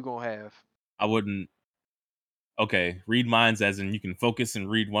headache you're going to have. I wouldn't. Okay, read minds as in you can focus and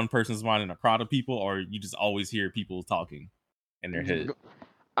read one person's mind in a crowd of people, or you just always hear people talking in their head.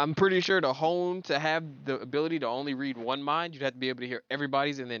 I'm pretty sure to have the ability to only read one mind, you'd have to be able to hear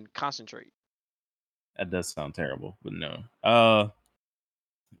everybody's and then concentrate. That does sound terrible, but no. I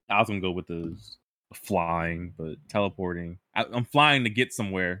was going to go with the flying, but teleporting. I'm flying to get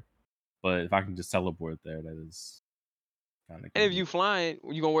somewhere, but if I can just teleport there, that is kind of. And if you flying,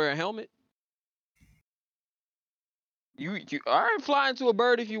 you gonna wear a helmet? You all right? Flying to a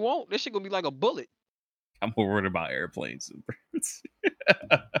bird if you want. This shit gonna be like a bullet. I'm more worried about airplanes and birds.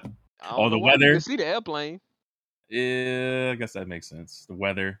 Or the weather. You can see the airplane. Yeah, I guess that makes sense. The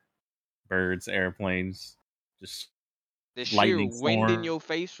weather, birds, airplanes, just the sheer wind in your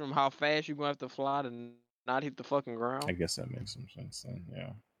face from how fast you're gonna have to fly to not hit the fucking ground. I guess that makes some sense then,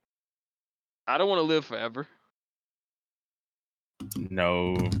 yeah. I don't want to live forever.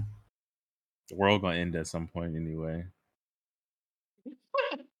 No. The world gonna end at some point anyway.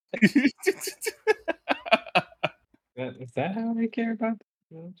 Is that how they care about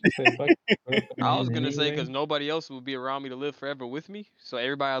I was gonna say because nobody else would be around me to live forever with me, so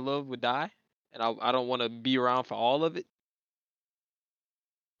everybody I love would die, and I don't want to be around for all of it.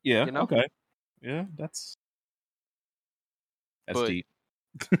 Yeah. You know? Okay. Yeah, that's deep.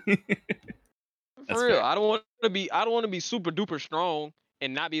 For real, I don't want to be super duper strong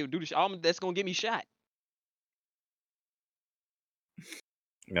and not be able to do this shit. That's gonna get me shot.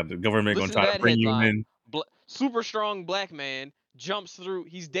 Yeah, the government gonna try to bring headline. You in. Super strong black man jumps through.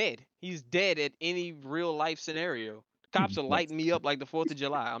 He's dead. He's dead at any real life scenario. The cops are lighting me up like the 4th of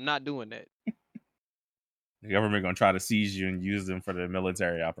July. I'm not doing that. The government gonna try to seize you and use them for their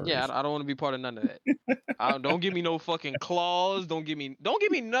military operation. Yeah, I don't want to be part of none of that. Don't give me no fucking claws. Don't give me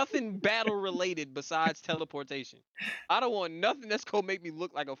nothing battle related besides teleportation. I don't want nothing that's gonna make me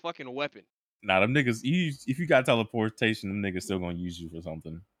look like a fucking weapon. Nah, them niggas. If you got teleportation, them niggas still gonna use you for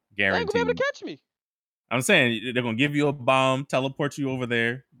something. Guaranteed. They ain't gonna be able to catch me. I'm saying they're gonna give you a bomb, teleport you over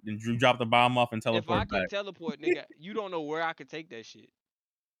there, and drop the bomb off and teleport back. If I could teleport, nigga, you don't know where I could take that shit.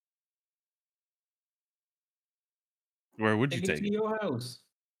 Where would you Take it take to it? your house.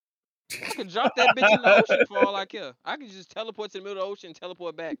 I can drop that bitch in the ocean for all I care. I can just teleport to the middle of the ocean and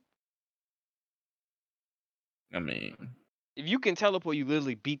teleport back. I mean, If you can teleport, you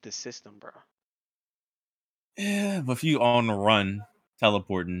literally beat the system, bro. yeah, but if you on the run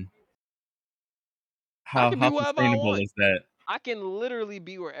teleporting, I can be how wherever I sustainable want. is that? I can literally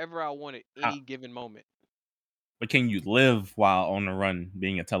be wherever I want at How, any given moment. but can you live while on the run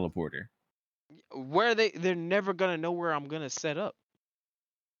being a teleporter? Where they're never gonna know where I'm gonna set up.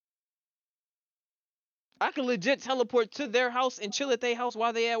 I can legit teleport to their house and chill at their house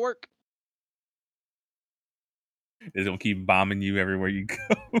while they at work. It's gonna keep bombing you everywhere you go.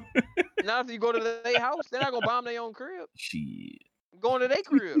 Now if you go to their house, they're not gonna bomb their own crib. Shit. I'm going to their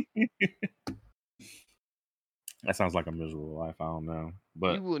crib. That sounds like a miserable life. I don't know,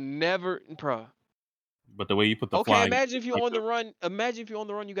 You will never, bro. but the way you put the Okay, flying, imagine if you're like on the run. Imagine if you're on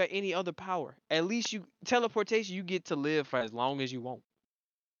the run, you got any other power. At least you teleportation, you get to live for as long as you want.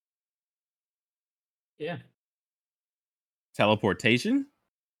 Yeah. teleportation.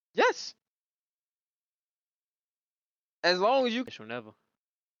 Yes. As long as you can. Never.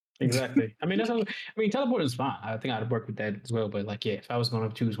 Exactly. I mean, teleporting is fine. I think I'd work with that as well. But like, yeah, if I was going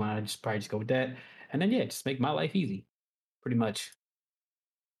to choose one, I'd probably just go with that. And then yeah, just make my life easy. Pretty much.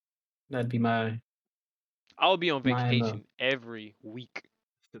 That'd be my. I would be on My vacation every week.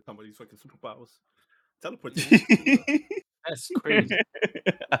 Somebody's fucking superpowers. Teleportation. That's crazy.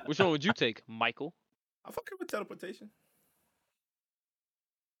 Which one would you take, Michael? I fucking with teleportation.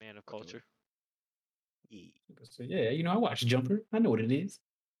 Man of culture. Yeah. So, yeah, I watched Jumper. I know what it is.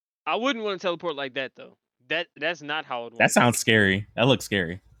 I wouldn't want to teleport like that though. That's not how it. That sounds scary. That looks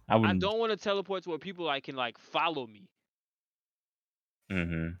scary. I I wouldn't. don't want to teleport to where people can follow me.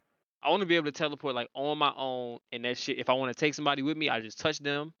 Mm-hmm. I want to be able to teleport on my own and that shit. If I want to take somebody with me, I just touch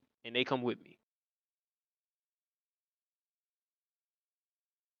them and they come with me.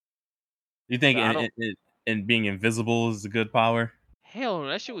 You think But in being invisible is a good power? hell no,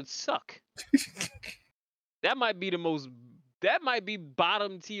 that shit would suck. That might be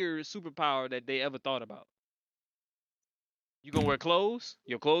bottom tier superpower that they ever thought about. You gonna wear clothes?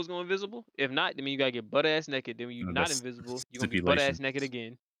 Your clothes go invisible? If not, then you gotta get butt ass naked. Then when you're not That's invisible, you're gonna be butt ass naked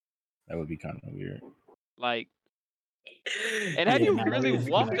again. That would be kind of weird. And have you really that is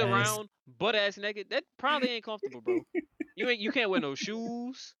walked kinda ass. around butt ass naked? That probably ain't comfortable, bro. You can't wear no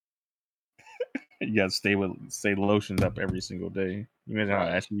shoes. You gotta stay lotioned up every single day. You imagine how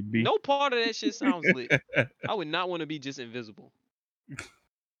ashy you'd be. No part of that shit sounds lit. I would not want to be just invisible.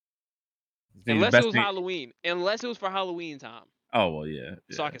 Unless it was Halloween. Unless it was for Halloween time. Oh well, yeah.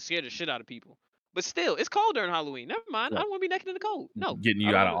 So I can scare the shit out of people. But still, it's cold during Halloween. Never mind. Right. I don't want to be naked in the cold. No. Getting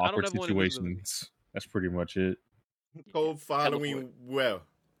you out of awkward situations. That's pretty much it. Cold for Halloween. Well,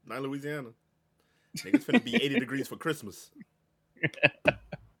 not Louisiana. Niggas finna be 80 degrees for Christmas.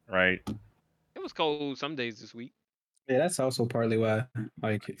 Right. It was cold some days this week. Yeah, that's also partly why.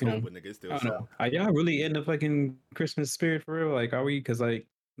 Like, But nigga, it's still I don't know. summer. Are y'all really in the fucking Christmas spirit for real? Like, are we? Because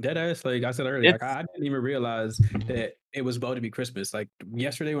dead ass. Like I said earlier, I didn't even realize that it was about to be Christmas. Like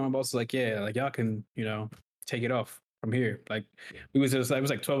yesterday, when my boss was like, "Yeah, like y'all can, take it off from here." Like we was just, it was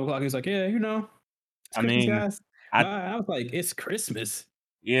like 12 o'clock. He was like, "Yeah, it's Christmas, guys." I was like, "It's Christmas."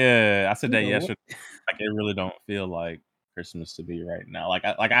 Yeah, I said that yesterday. Like, it really don't feel like Christmas to me right now. Like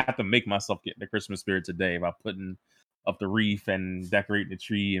I have to make myself get the Christmas spirit today by putting up the wreath and decorating the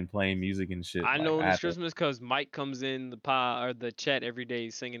tree and playing music and shit. I know it's Christmas because Mike comes in the chat every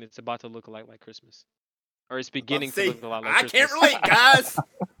day singing it's about to look like Christmas. Or it's beginning to look a lot like Christmas. I can't relate, guys.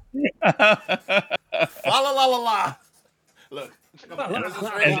 La la la la la. Look.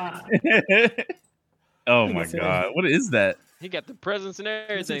 Oh my god. What is that? He got the presents and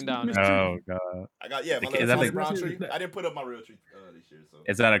everything down there. Oh god. I got my little brown tree. I didn't put up my real tree this year. So.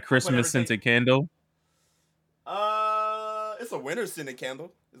 Is that a Christmas scented candle? It's a winter scented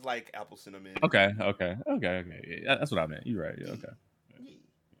candle. It's like apple cinnamon. Okay. Yeah, that's what I meant. You're right. Yeah, okay. Yeah.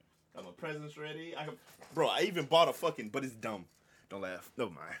 Got my presents ready. I even bought a fucking, but it's dumb. Don't laugh.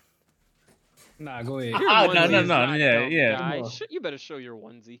 Never mind. Nah, go ahead. No. Yeah. You better show your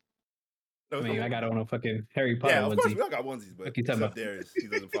onesie. No, I mean, I got on a fucking Harry Potter onesie. Yeah, of course we all got onesies, but except Darius, he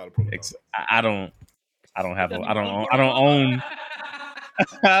doesn't follow the protocol. I don't own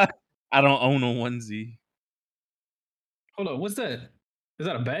I don't own a onesie. Hold on, what's that? Is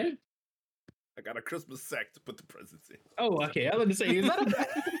that a bag? I got a Christmas sack to put the presents in. Oh, okay. I was gonna say, is that a bag?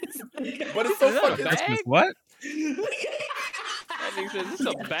 But it's so fucking Christmas. What? That nigga says, "This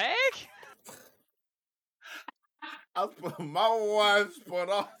a bag?" My wife spent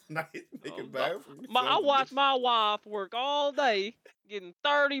all night making bags for me. I watched my wife work all day getting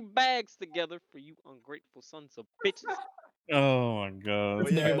 30 bags together for you ungrateful sons of bitches. Oh my god.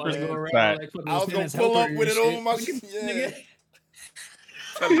 Well, yeah, Everybody man. go around Fact. like fucking I was gonna Lieutenant's pull up helper with it and on my shit. yeah. Nigga.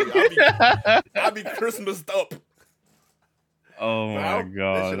 Tell you, I'll be Christmased up. Oh my That shit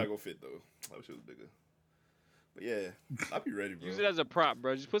god. not gonna fit though. That shit was bigger. But yeah, I'll be ready, bro. Use it as a prop,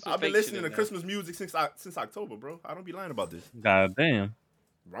 bro. Just put some I've been fake listening shit to in there. Christmas music since October, bro. I don't be lying about this. God damn.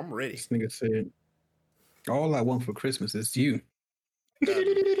 I'm ready. This nigga said, all I want for Christmas is you.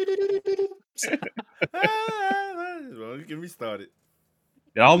 Well, you get me started.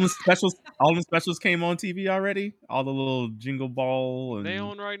 Did all the specials came on TV already? All the little jingle ball and They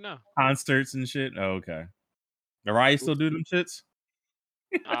on right now. concerts and shit? Oh, okay. Mariah still do them shits?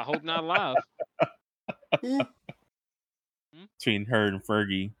 I hope not live. Between her and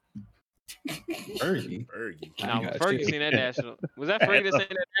Fergie. Fergie. Fergie. Now, You got Fergie shit. seen that national. Was that Fergie that sang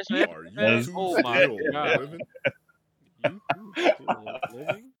that national anthem? Are you Yes. two Oh my still God. living? You still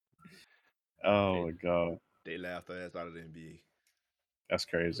living? Oh my god. They laughed her ass out of the NBA. That's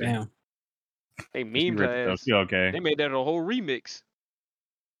crazy. Damn. They She memed ripped her though. ass. She okay. They made that a whole remix.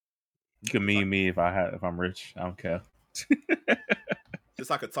 You can meme me if I'm rich. I don't care. Just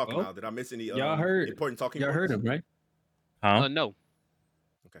so I could talk Well, now. Did I miss any y'all heard- important talking Y'all points? heard him, right? Huh? No.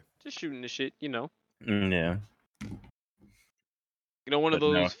 Okay. Just shooting the shit, you know. Yeah. You know, one of But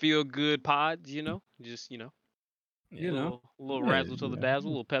no. those feel good pods, you know? Just, you know. You know. A little Yeah, razzle to the yeah. dazzle,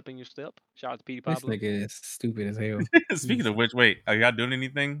 a little pep in your step. Shout out to Petey This Pablo. nigga is stupid as hell. Speaking of which, wait, are y'all doing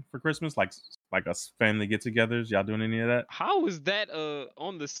anything for Christmas? Like us family get-togethers? Y'all doing any of that? How is that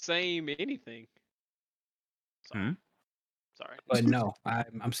on the same anything? Sorry. Hmm? Sorry. But no,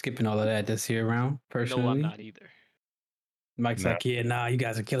 I'm skipping all of that this year around, personally. No, I'm not either. Mike's No. like, yeah, nah, you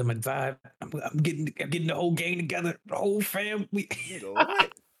guys are killing my vibe. I'm getting the whole gang together, the whole fam. We, You know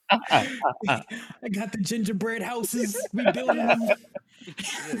what? I got the gingerbread houses. We building them.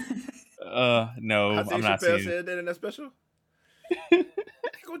 No, I think I'm not Chappelle seeing. said that in that special.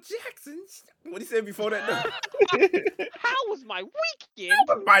 Go Jackson. What he said before that? though? How was my weekend?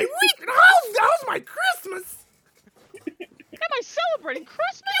 My week. How's my Christmas? Am I celebrating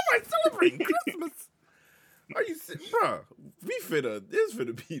Christmas? Am I celebrating Christmas? Are you, bro? This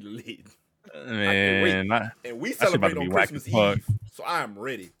finna be lit, Man, and we That shit about celebrate to on be whack Christmas as fuck. Eve, so I am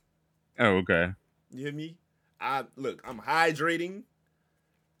ready. oh, okay. You hear me? I'm hydrating.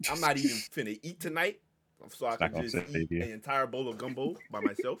 I'm not even finna eat tonight, so I Not can gonna just save eat you. an entire bowl of gumbo by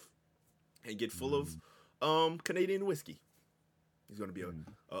myself and get full of Canadian whiskey. It's gonna be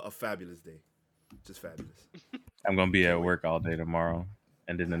a fabulous day, just fabulous. I'm gonna be at work all day tomorrow,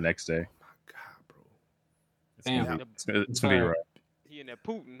 and then the next day. Oh my god, bro! It's gonna Damn. be, it's gonna be Sorry. right. He in that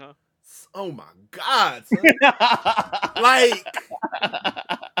Putin, huh? Oh my god, son. Like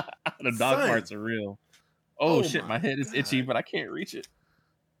the dog son. parts are real. Oh, Oh shit, my my head is itchy, God. but I can't reach it.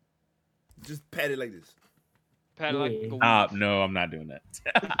 just pat it like this. Pat it like Yeah. a weave. No, I'm not doing that.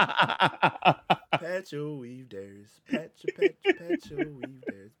 Pat your weave dares. Pat your weave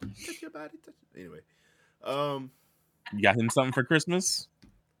dares. Touch your body. Anyway, You got him something for Christmas?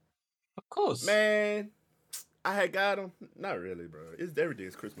 Of course. man, I had got him. Not really, bro. It's every day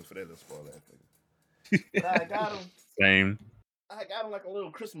is Christmas for that little spoiled ass thing. But I got him. Same. I got him like a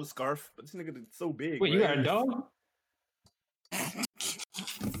little Christmas scarf, but this nigga is so big. Wait, you bro. got a dog?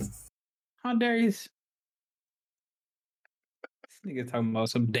 How dare you? This nigga talking about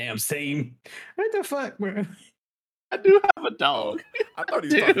some damn same. What the fuck, bro? I do have a Oh, dog. I thought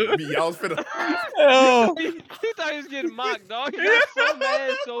he was talking to me. I was finna. Oh, He thought he was getting mocked, dog. He got so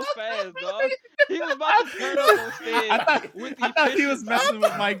mad so fast, dog. He was about to turn up on stage I thought, with the I thought he was pictures. messing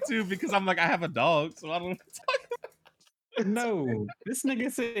with Mike too because I'm like, I have a dog, so I don't. No, this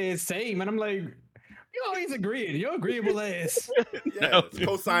nigga said same, and I'm like, you always agreeing. You're agreeable ass. Yeah, No.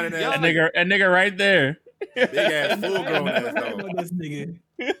 co-signing Y'all- ass. That nigga right there. Big ass, full grown I ass ain't never heard dog. about this nigga.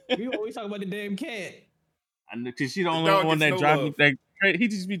 We always talk about the damn cat. Because she the The only dog one gets that no drives me love. that crazy. He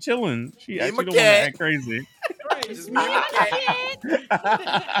just be chilling. She Me and actually my the one that cat. act crazy. Right, Just me me and my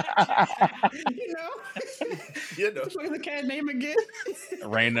cat. you know? You know, What's the cat name again?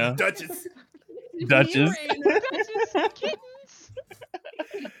 Raina, Duchess. Duchess. Duchess, kittens.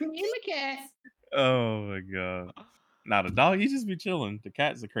 Me and the cat. Oh my god. Now the dog, he just be chilling. The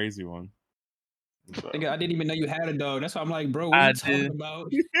cat's the crazy one. So, Nigga, I didn't even know you had a dog. That's why I'm like, bro, what I you talking did.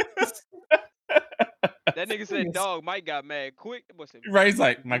 about? That nigga said dog. Mike got mad quick. What's it? right, he's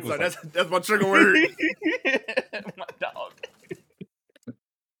like Michael's So like, that's my trigger word. my dog.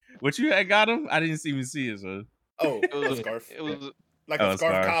 What you had got him? I didn't even see it, so Oh, It was a scarf. It was Like Oh, a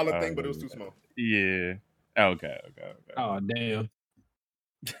scarf scarf. collar Oh, thing, but it was yeah. too small. yeah. Okay. Oh, damn.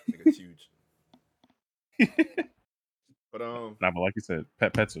 Nigga's huge. But Nah, but like you said,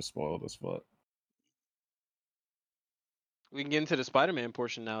 pets are spoiled as fuck. We can get into the Spider-Man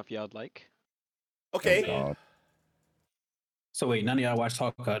portion now if y'all would like. okay. Oh, God. So wait, none of y'all watched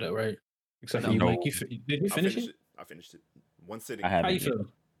Hawkeye though, right? Except for you, No. Mike. Did you finish it? I finished it. One sitting. I How haven't. you feel?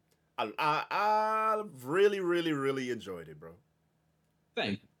 I really, really, really enjoyed it, bro.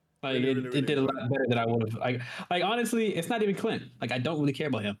 Same. Like Really, it, really, it really did a lot enjoyed it. better than I would have. Like honestly, it's not even Clint. Like I don't really care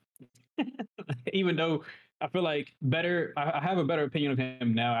about him, even though I feel like better. I have a better opinion of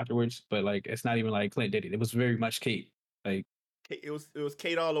him now afterwards. But like, it's not even like Clint did it. It was very much Kate. Like It was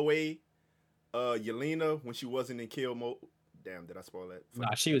Kate all the way. Yelena when she wasn't in kill mode. Damn, did I spoil that?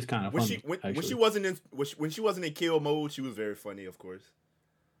 nah, she was kind of When funny. when she wasn't in when she wasn't in kill mode, she was very funny, of course.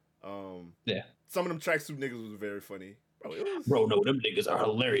 Yeah. Some of them tracksuit niggas was very funny. Bro, no, them niggas are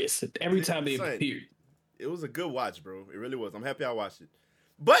hilarious. Every time they Son, appear. It was a good watch, bro. It really was. I'm happy I watched it.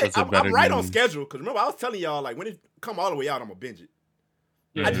 But That's a I'm better right on than- schedule because remember I was telling y'all like when it come all the way out, I'm gonna binge it.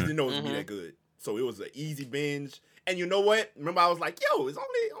 Yeah. I just didn't know it was gonna be that good, so it was an easy binge. And you know what? Remember I was like, "Yo, it's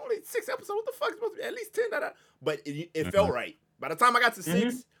only 6 episodes. What the fuck? It's supposed to be at least 10." But it felt right. By the time I got to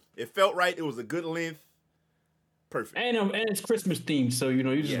 6, it felt right. It was a good length. Perfect. And it's Christmas themed, so you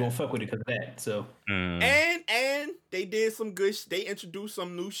know you just Yeah. gonna fuck with it because of that. So And they did some good. They introduced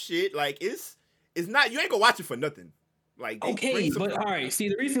some new shit. Like it's not. You ain't gonna watch it for nothing. Like they okay, bring some- but all right. See,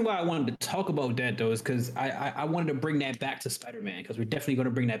 the reason why I wanted to talk about that though is because I wanted to bring that back to Spider-Man because we're definitely gonna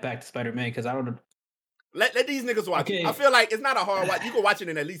bring that back to Spider-Man because I don't. let these niggas watch it. Okay. I feel like it's not a hard watch. You can watch it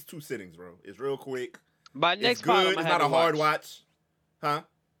in at least 2 sittings, bro. It's real quick. By It's next pod, good. It's not a hard watch. Huh?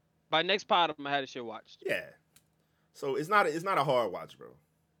 By next pod, I'm gonna have this shit watched. Yeah. So it's not a hard watch, bro.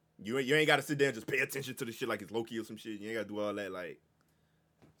 You ain't got to sit there and just pay attention to the shit like it's Loki or some shit. You ain't got to do all that. Like,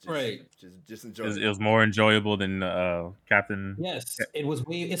 Right. Just enjoy It it. was more enjoyable than Captain. Yes, it was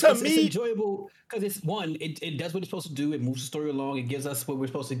way. It's To me- enjoyable because it's one. It does what it's supposed to do. It moves the story along. It gives us what we're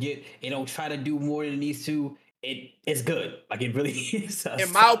supposed to get. It don't try to do more than it needs to. It's good. Like it really is.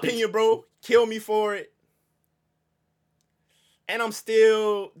 In my opinion, bro, kill me for it. And I'm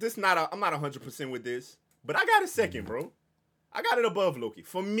still I'm not 100% with this, but I got it second, bro. I got it above Loki.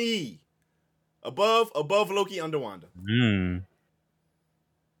 For me, above Loki, under Wanda.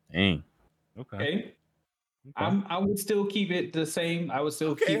 Dang. Okay. I would still keep it the same. I would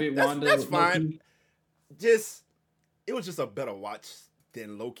still keep it Wanda. That's fine. Loki. It was just a better watch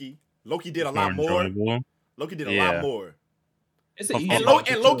than Loki. Loki did a It's lot more. enjoyable. Loki did a lot more. It's an easy And watch,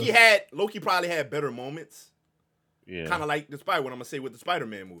 Loki probably had better moments. Yeah. Kind of like despite what I'm gonna say with the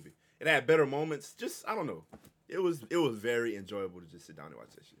Spider-Man movie. It had better moments. Just I don't know. It was very enjoyable to just sit down and watch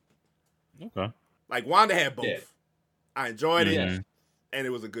that shit. Okay. Like Wanda had both. Yeah. I enjoyed it, Yeah. and it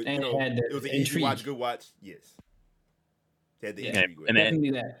was a good. And it had the it was an easy intrigue. watch, good watch. Yes. It had the Yeah. intrigue with And it.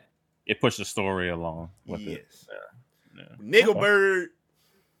 Definitely that. It pushed the story along with it. Yes. Yeah. Nigga Bird,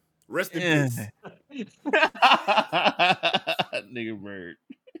 rest in Yeah. peace. Nigga Bird.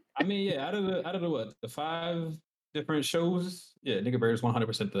 I mean, yeah. Out of the what, the 5 different shows, yeah, Nigga Bird is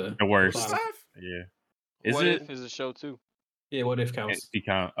 100% the worst. five. Five? Yeah. Is What it? If is a show too? Yeah, what if counts?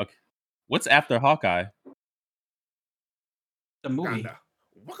 Okay. What's after Hawkeye? The movie. Kinda.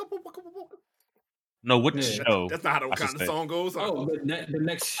 Waka, waka, waka, waka. No, what Yeah. show? That's not how I the should kind of say. song goes. Oh, the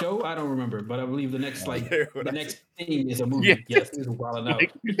next show, I don't remember, but I believe the next Yeah, what the I next thing is a movie. Yeah. Yes, this is wilding out.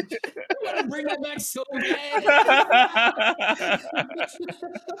 Bring that back so bad.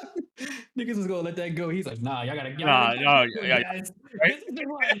 Niggas is gonna let that go. He's like, nah, y'all gotta. Nah, y'all no, yeah, guys. right? This is the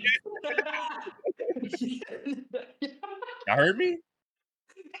one. Y'all heard me?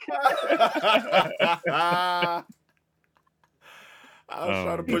 I was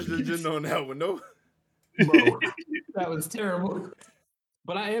trying to push the agenda on that one. No. Bro, that was terrible.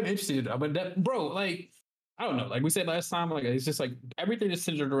 But I am interested. But that, bro, like, I don't know. Like we said last time, like it's just like everything that's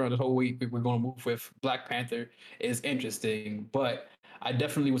centered around this whole week we're going to move with Black Panther is interesting. But I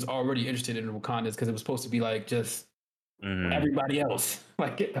definitely was already interested in Wakanda's because it was supposed to be like just everybody else,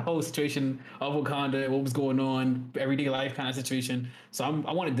 like the whole situation of Wakanda, what was going on, everyday life kind of situation. So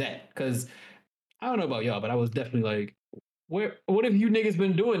I wanted that because I don't know about y'all, but I was definitely like, what have you niggas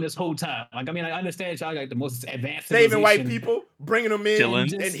been doing this whole time? Like, I mean, I understand y'all got the most advanced Saving white civilization. people, bringing them in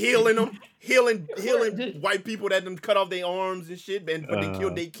Chilling. and healing them, healing Just- white people that done cut off their arms and shit, but they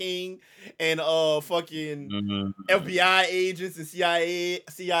killed their king and fucking FBI agents and CIA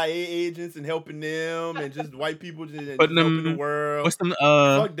agents and helping them and just white people just Putting helping them- the world. What's them?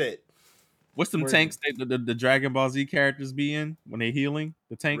 Fuck that. What's them Word. tanks that the Dragon Ball Z characters be in when they healing?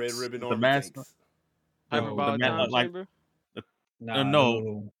 The tanks, Red ribbon the army mask. tanks. Hyperbolic man, time like- chamber. Nah,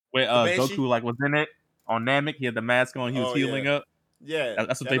 no. Where The Banshee? Goku like was in it on Namek, he had the mask on. He was Oh, healing yeah. up. Yeah,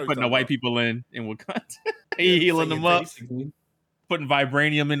 That's what I they know putting you're the white talking people in Wakanda. Yeah, Healing them singing up, face. Basically. putting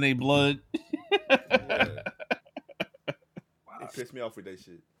vibranium in their blood. Yeah. They pissed me off with that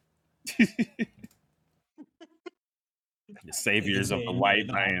shit. The saviors of the saying, white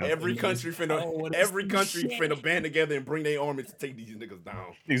nah, man. Every Niggas, country oh, what every some country shit. finna band together and bring their army to take these niggas down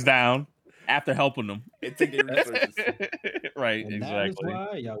He's down after helping them. and take their resources Right, And that is exactly.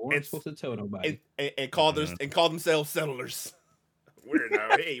 why y'all weren't And- supposed to tell nobody. and call themselves settlers. We're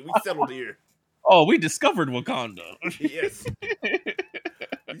now, hey, we settled here. Oh, we discovered Wakanda. Yes,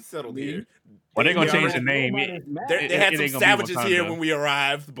 we settled here. Well, they're gonna They change already- the name. They had it some ain't gonna be savages here Wakanda. when we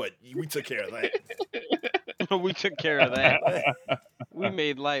arrived, but we took care of that. We took care of that. We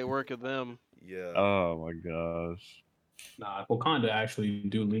made light work of them. Yeah. Oh my gosh. Nah, Wakanda actually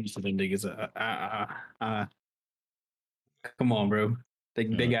do lead to them niggas. Come on, bro. They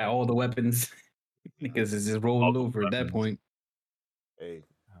got all the weapons. Niggas is just rolling All the over at that weapons. point. Hey,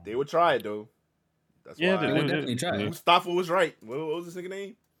 they would try it though. That's Yeah, why They would definitely try it. Mustafa was right. What was this nigga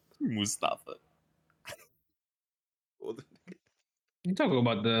name? Mustafa. What was it? You talking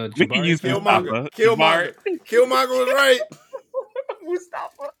about the We can Jabari use film? Killmonger. Mustafa. Killmonger. Killmonger was right.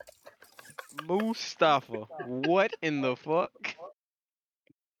 Mustafa. What in the fuck?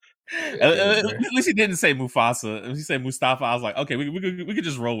 At least he didn't say Mufasa. If he said Mustafa, I was like, okay, we could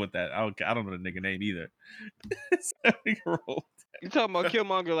just roll with that. I don't know the nigga name either. So we can roll. You talking about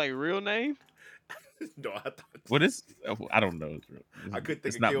Killmonger like real name? No, I thought What is? I don't know. I couldn't think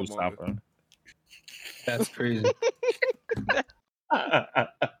It's of not Killmonger. That's crazy. Mustafa.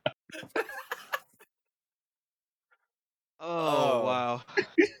 Oh wow.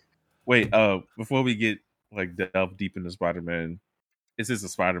 Wait, before we get like delve deep into Spider-Man, this is a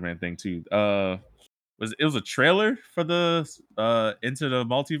Spider-Man thing too. It was a trailer for the Into the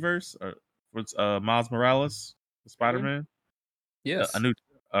Multiverse or what's Miles Morales, Spider-Man? Yes. A new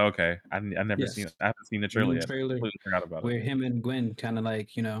okay. I never Yes. seen it. I haven't seen the trailer New yet. trailer Completely forgot about where it. him and Gwen kind of like,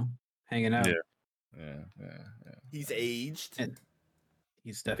 hanging out. Yeah. he's aged. And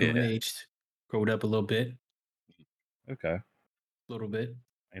he's definitely Yeah. aged. Growed up a little bit. Okay. A little bit.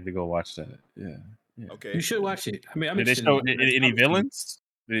 I need to go watch that. Yeah. Okay. You should watch it. I mean, I'm Did they interested show in any villains?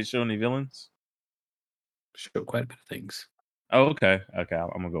 Did it show any villains? Show quite a bit of things. Oh, okay. I'm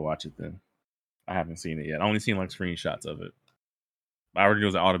gonna go watch it then. I haven't seen it yet. I only seen like screenshots of it. I already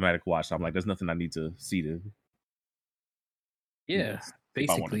was an automatic watch. So I'm like, there's nothing I need to see to. Yeah, if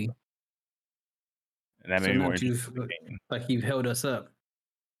I wanted basically. to. And that So made me now more you've- interested. Like you've held us up.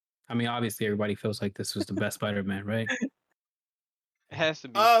 I mean, obviously everybody feels like this was the best Spider-Man, right? It has to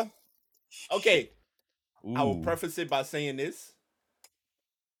be. Okay. I will Ooh. preface it by saying this,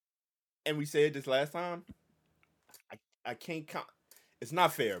 and we said this last time. I can't count. It's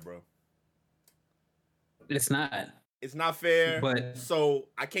not fair, bro. It's not. It's not fair. But- so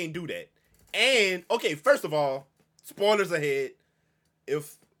I can't do that. And okay, first of all, spoilers ahead.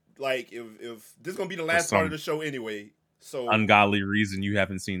 If this is gonna be the last part of the show anyway, so Ungodly reason you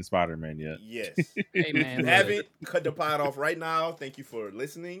haven't seen Spider-Man yet. yes. Hey man, If you look, haven't, cut the pod off right now. Thank you for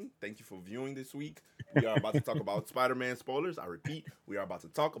listening. Thank you for viewing this week. We are about to talk about Spider-Man spoilers. I repeat, we are about to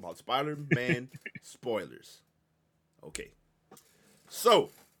talk about Spider-Man spoilers. Okay. So,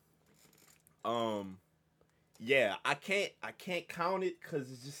 yeah, I can't count it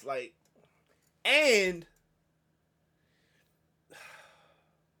because it's just like, and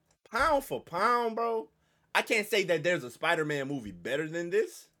pound for pound, bro, I can't say that there's a Spider-Man movie better than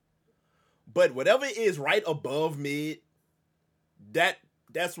this. But whatever is right above mid,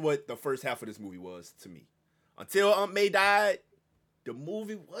 that's what the first half of this movie was to me. Until Aunt May died, the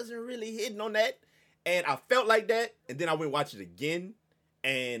movie wasn't really hitting on that. And I felt like that. And then I went and watched it again.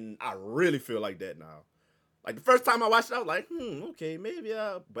 And I really feel like that now. Like the first time I watched it, I was like, okay, maybe.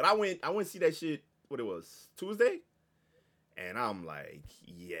 But I went see that shit, what it was, Tuesday? And I'm like,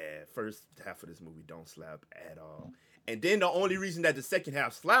 yeah, first half of this movie don't slap at all. And then the only reason that the second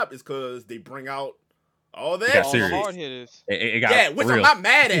half slap is because they bring out all that. got All the serious. hard hitters. It got Yeah, which real. I'm not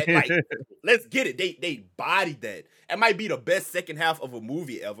mad at. Like, let's get it. They bodied that. It might be the best second half of a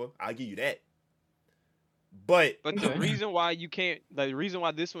movie ever. I'll give you that. But But the Okay. reason why the reason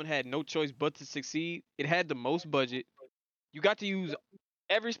why this one had no choice but to succeed, it had the most budget. You got to use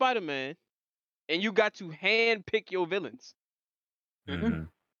every Spider-Man, and you got to hand pick your villains. Mhm.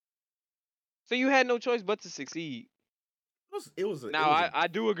 So you had no choice but to succeed. it was Now I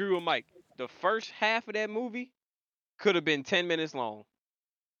do agree with Mike. The first half of that movie could have been 10 minutes long.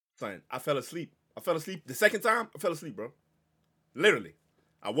 son, I fell asleep. The second time, I fell asleep, bro. Literally.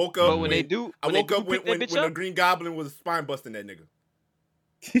 I woke up But when they do, I when they woke do up when pick that bitch the up, Green Goblin was spine busting that nigga.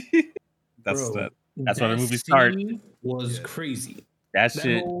 That's bro, That's why the that movie started. scene was Yeah. crazy. That That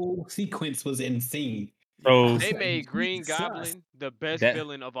shit. whole sequence was insane. So They like, made Green Jesus. Goblin the best that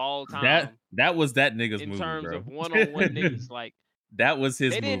villain of all that time that was that nigga's in movie, terms bro. of one-on-one niggas. Like That was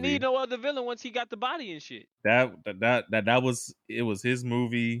his they didn't movie. need no other villain once he got the body and shit. That was it. Was his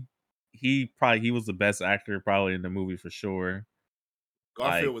movie. He was the best actor probably in the movie for sure.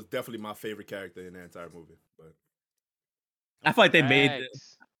 Garfield Like, was definitely my favorite character in the entire movie. But I feel like they made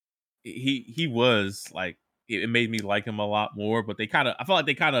Facts. he was like it made me like him a lot more. But I felt like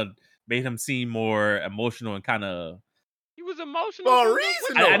they kind of made him seem more emotional and kind of. He was emotional For a from the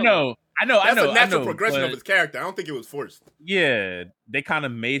reason, fucking- though. That's a natural progression but, of his character. I don't think it was forced. Yeah, they kind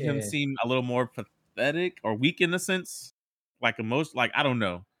of made him Yeah. seem a little more pathetic or weak in a sense, like emotion. Like I don't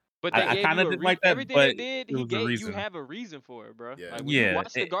know. But they I gave kind you of a didn't like that, everything but they did. it He was a gave you reason. have a reason for it, bro. Yeah. Like when Yeah, you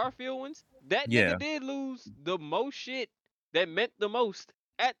watch the it- Garfield ones, that Yeah. nigga did lose the most shit that meant the most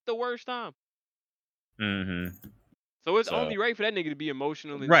at the worst time. Mm-hmm. So it's So- only right for that nigga to be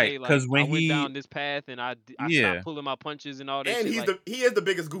emotional and Right, say like, 'cause when I went he- down this path and I Yeah. stopped pulling my punches and all that And shit. he is the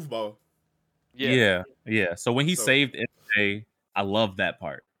biggest goofball. Yeah. So when he So- saved MJ, I love that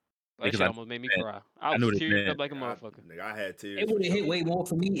part. That because shit I almost made me meant- cry. I I knew was what it tearing meant. up like a I, motherfucker. nigga, I had tears. It would for have hit sure. way more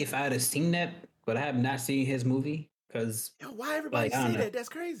for me if I had seen that, but I have not seen his movie because Yo, why everybody Like, I don't say know. that? That's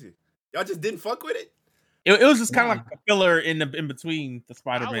crazy. Y'all just didn't fuck with it? It was just kind Nah. of like a filler in between the I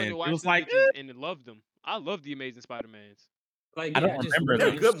Spider-Man. went and It watched was them like bitches and loved them. I love the Amazing Spider-Mans. like I don't yeah, just remember wasn't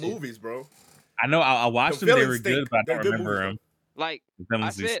They're good interested. movies, bro. I know I watched The them. They villains were good, stink. but I They're don't good remember movies, them. Like The I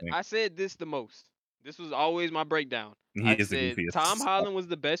villains do said, stink. I said this the most. This was always my breakdown. He I is the said goofiest. Tom Holland was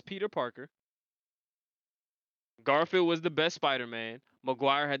the best Peter Parker. Garfield was the best Spider-Man.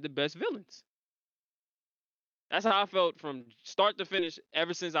 Maguire had the best villains. That's how I felt from start to finish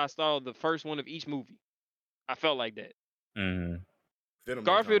ever since I saw the first one of each movie. I felt like that. Mhm. Venom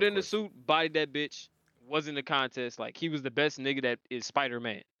Garfield of in the course. suit, bodied that bitch. Wasn't a contest. Like he was the best nigga that is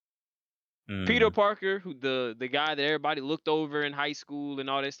Spider-Man. Peter Mhm. Parker, who the guy that everybody looked over in high school and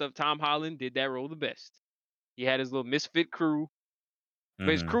all that stuff, Tom Holland did that role the best. He had his little misfit crew, but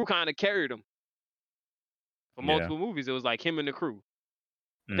his Mhm. crew kind of carried him for Yeah. multiple movies. It was like him and the crew.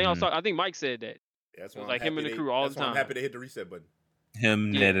 Mhm. I think Mike said that. Yeah, that's It why was I'm like him happy and the they- crew all that's the why I'm time. happy to hit the reset button.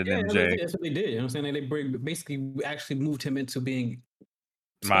 Him, Yeah. Ned, and Yeah, MJ. that's what they did. You know what I'm saying? They basically actually moved him into being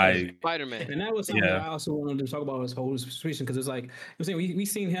My Spider-Man. And that was something Yeah. that I also wanted to talk about his whole situation because it's like I'm saying we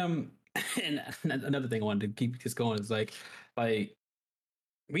seen him, and another thing I wanted to keep this going is like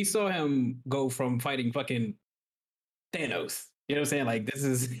we saw him go from fighting fucking Thanos. You know what I'm saying? Like this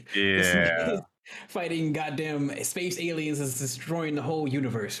is Yeah. fighting goddamn space aliens is destroying the whole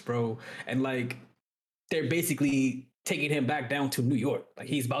universe, bro. And like they're basically taking him back down to New York. Like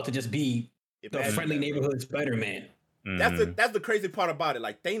he's about to just be the Imagine friendly that, bro. neighborhood Spider-Man. Mhm. That's the crazy part about it.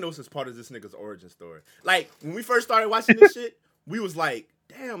 Like Thanos is part of this nigga's origin story. Like when we first started watching this shit, we was like,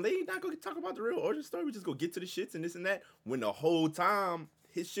 damn, they ain't not gonna talk about the real origin story. We just go get to the shits and this and that. When the whole time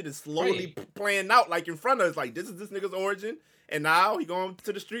his shit is slowly playing out like in front of us. Like this is this nigga's origin, and now he going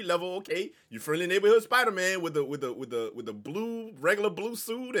to the street level. Okay, you friendly neighborhood Spider-Man with the blue regular blue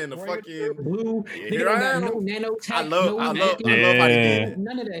suit and the fucking. blue. Yeah, Nigga here don't I got am. no nanotech, I love how he Yeah. did it.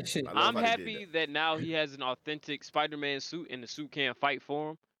 none of that shit. I love I'm how he did happy that now he has an authentic Spider-Man suit and the suit can't fight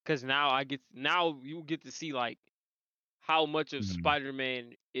for him. Cause now you get to see like how much of Mhm.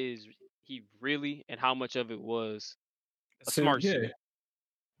 Spider-Man is he really and how much of it was a So, smart yeah. shit.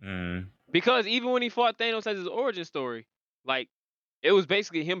 Mhm. Because even when he fought Thanos as his origin story, like it was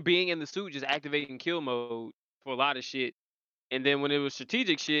basically him being in the suit just activating kill mode for a lot of shit. And then when it was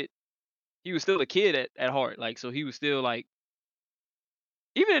strategic shit, he was still a kid at heart. Like so he was still like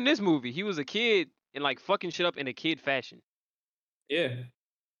even in this movie, he was a kid and like fucking shit up in a kid fashion. Yeah.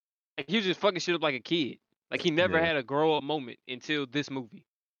 Like he was just fucking shit up like a kid. Like he never Yeah. had a grow up moment until this movie.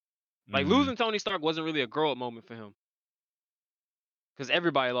 Like Mhm. losing Tony Stark wasn't really a grow up moment for him. Because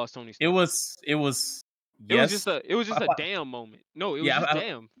everybody lost Tony Stark. It was. It Yes. was just a I- damn moment. No, it was Yeah, just I-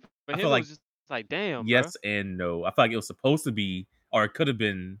 damn. For I him, feel it like was just like damn. yes and no. I feel like it was supposed to be, or it could have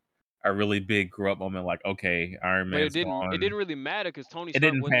been, a really big grow up moment. Like, okay, Iron But Man's it gone. didn't really matter because Tony It Stark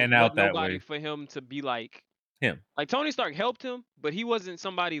didn't wasn't, pan out wasn't that nobody way. for him to be like Him Like Tony Stark helped him, but he wasn't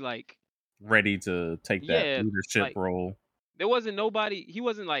somebody like ready to take that Yeah, leadership like- role. there wasn't nobody. He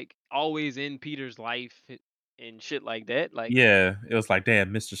wasn't like always in Peter's life and shit like that. Like Yeah, it was like,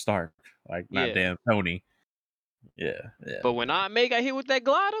 damn, Mr. Stark, like not Yeah. damn Tony. Yeah. But when Aunt May got hit with that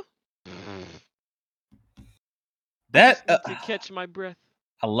glider, that just need to catch my breath.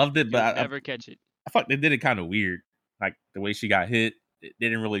 I loved it, You'll but I never catch it. thought they did it kind of weird. Like the way she got hit, it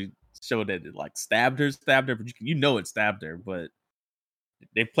didn't really show that it like stabbed her, but you know it stabbed her. But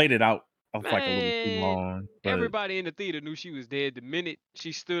they played it out like a little too Man, long. But everybody in the theater knew she was dead the minute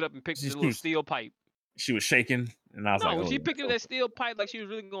she stood up and picked she, the she little was steel pipe. she was shaking, and I was like, No, oh she yeah. picked up So, that steel pipe like she was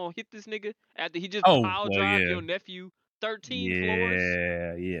really gonna hit this nigga after he just oh pile well, drive yeah, your nephew 13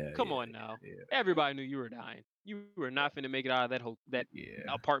 floors. yeah. Come on now. Everybody knew you were dying. You were not finna make it out of that Yeah.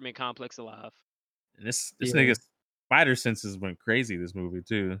 apartment complex alive. And this Yeah. nigga's spider senses went crazy this movie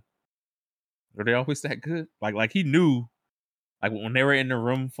too. Were they always that good? Like he knew, like when they were in the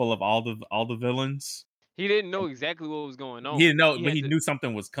room full of all the villains, He didn't know exactly what was going on. he didn't know, but had he to- knew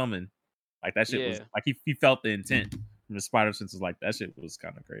something was coming. Like that shit was Yeah. like he felt the intent from the spider senses. Like that shit was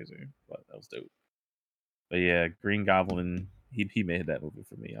kind of crazy, but that was dope. But yeah, Green Goblin, he made that movie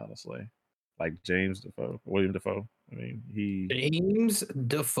for me, honestly. Like William Dafoe. I mean, James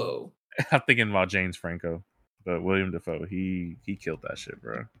Defoe. I'm thinking about James Franco, but William Dafoe, he killed that shit,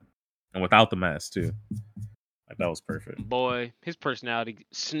 bro. And without the mask too. Like that was perfect. Boy, his personality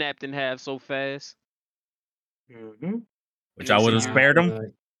snapped in half so fast. Mm-hmm. Which I would have spared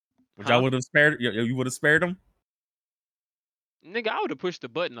him. Which I Huh? would have spared. You would have spared him. Nigga, I would have pushed the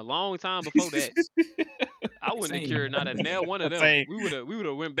button a long time before that. I wouldn't have Same. cured not a nail one of them. Same. We would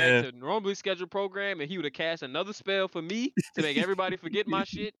have went back to normally scheduled program, and he would have cast another spell for me to make everybody forget my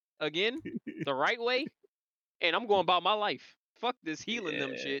shit again the right way. And I'm going about my life. Fuck this healing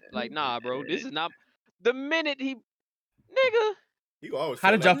them shit. Like, nah, bro, this is not. The minute he, nigga, You always How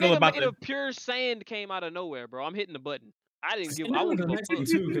feel did y'all like feel nigga about made the? of pure sand came out of nowhere, bro. I'm hitting the button. I didn't give. And I that was wouldn't the give a next thing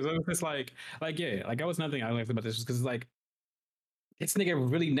fuck. too, because it was just like that was another thing I liked about this, because like this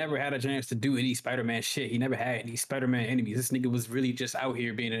nigga really never had a chance to do any Spider-Man shit. He never had any Spider-Man enemies. This nigga was really just out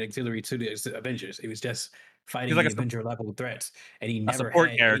here being an auxiliary to the Avengers. He was just fighting like the a Avenger level threats, and he A never support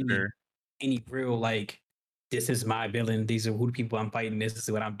had character. any real like, this is my villain. These are who the people I'm fighting. This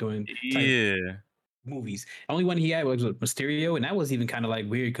is what I'm doing. Type Yeah. movies. The only one he had was Mysterio, and that was even kind of like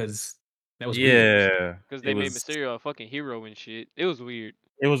weird because that was weird. Yeah. Because they made Mysterio a fucking hero and shit. It was weird.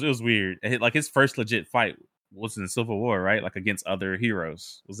 It was weird. Like his first legit fight was in Civil War, right? Like against other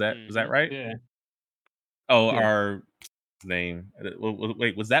heroes. Was that right? Yeah. Oh, Yeah. our name.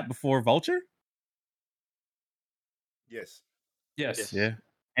 Wait, was that before Vulture? yes. Yes. Yeah.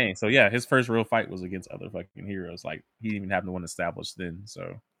 Hey, so yeah, his first real fight was against other fucking heroes. Like he didn't even have the one established then.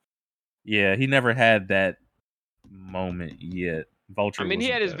 So yeah, he never had that moment yet. Vulture. I mean, he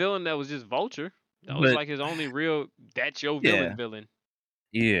had his wasn't villain that was just Vulture. That was But- like his only real. That's your Yeah. villain.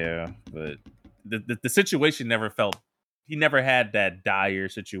 that. Yeah, but the situation never felt. He never had that dire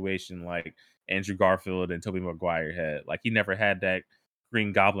situation like Andrew Garfield and Tobey Maguire had. Like he never had that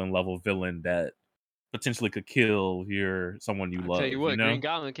Green Goblin level villain that potentially could kill someone you I love. tell you what, know? Green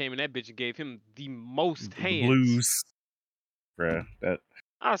Goblin came in that bitch and gave him the most The hands. blues, bruh. That.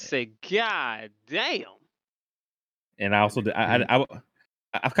 I say, God damn. And I also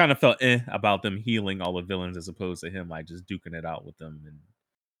I've kind of felt about them healing all the villains as opposed to him like just duking it out with them and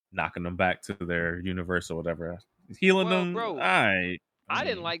knocking them back to their universe or whatever. Healing Well, them, bro, I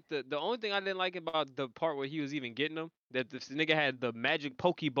didn't like the only thing I didn't like about the part where he was even getting them, that this nigga had the magic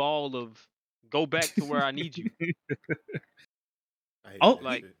pokeball of go back to where I need you. I hate Oh, that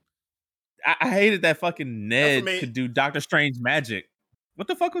like- shit. I hated that fucking Ned me. could do Doctor Strange magic. What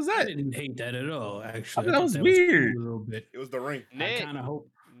the fuck was I that? didn't hate that at all. Actually, I thought that was cool weird. a little bit. It was the ring. I Ned, kind of hope.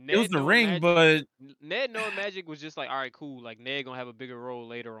 Ned It was the knowing ring, magic, but Ned knowing magic was just like, all right, cool. Like Ned gonna have a bigger role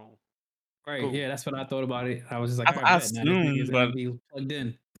later on. Right. Cool. Yeah, that's what I thought about it. I was just like, I all right, bet. Now this assumed, nigga's but- gonna be plugged in.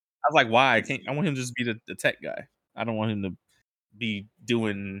 I was like, why? I want him to just be the tech guy. I don't want him to be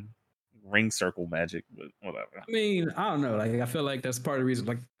doing ring circle magic, but whatever. I mean, I don't know. Like, I feel like that's part of the reason.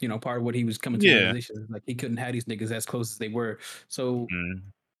 Like, part of what he was coming to Yeah. realization. Like, he couldn't have these niggas as close as they were. So Mm.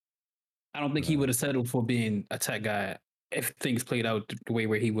 I don't think he would have settled for being a tech guy if things played out the way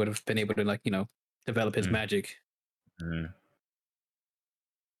where he would have been able to, like, develop his Mm. magic. Mm.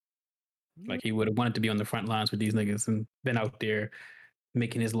 Like, he would have wanted to be on the front lines with these niggas and been out there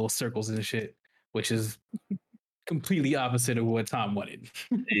making his little circles and shit, which is completely opposite of what Tom wanted.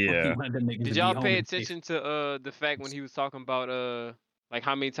 He Yeah. wanted them niggas to Did be y'all home pay and safe. attention to the fact when he was talking about like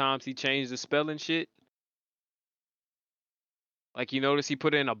how many times he changed the spelling shit? Like you notice he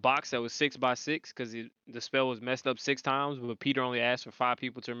put it in a box that was 6x6 because the spell was messed up 6 times, but Peter only asked for 5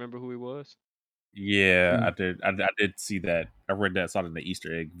 people to remember who he was. Yeah, Mm. I did see that. I read that. Saw it in the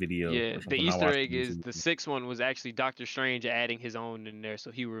Easter egg video. Yeah, or the something I Easter watched egg on is YouTube. the 6th one was actually Doctor Strange adding his own in there,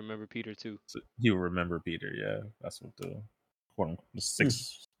 so he would remember Peter too. So he will remember Peter. Yeah, that's what the quote unquote the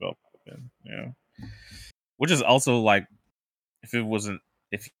 6th spell could have been. Yeah, which is also like if it wasn't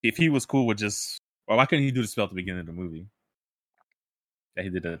if he was cool with just why couldn't he do the spell at the beginning of the movie that he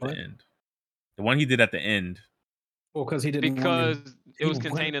did at What? the end? The one he did at the end. Well, because he didn't want Because him- it was he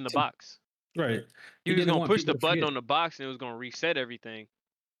contained wanted in the to- box. Right. He was didn't gonna want push the people to button forget. on the box and it was gonna reset everything.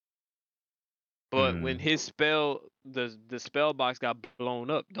 But when Mm. his spell, the spell box got blown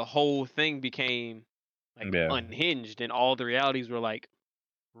up, the whole thing became like Yeah. unhinged, and all the realities were like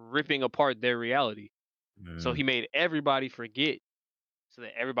ripping apart their reality. So he made everybody forget, so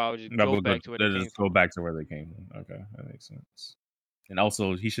that everybody would just No, go but back to where they let's came just go from. back to where they came from. Okay, that makes sense. And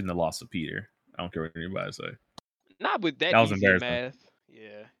also, he shouldn't have lost to Peter. I don't care what anybody say. Not with That that was easy of embarrassing. math.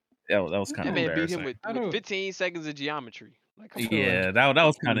 Yeah, That was kind that of man beat him embarrassing. I with don't. 15 seconds of geometry. Like, come I on. feel like Yeah, that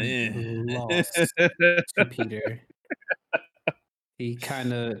was kind of. he lost to Peter. He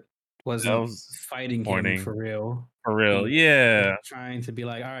kind of That wasn't was fighting him disappointing. for real. For real, He yeah. was trying to be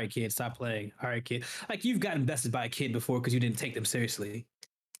like, all right, kid, stop playing. All right, kid. Like, you've gotten bested by a kid before because you didn't take them seriously.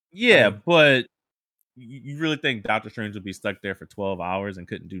 Yeah, Like, but you really think Doctor Strange would be stuck there for 12 hours and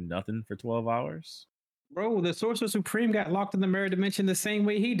couldn't do nothing for 12 hours? bro, the Sorcerer Supreme got locked in the mirror dimension the same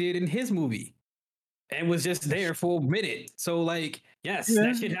way he did in his movie and was just there for a minute. So, like, yes,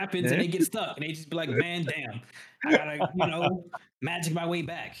 that shit happens and they get stuck and they just be like, man, damn, I gotta, magic my way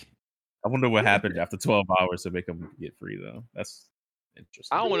back. I wonder what happened after 12 hours to make him get free, though. That's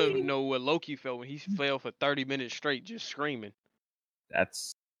interesting. I want to know what Loki felt when he fell for 30 minutes straight just screaming.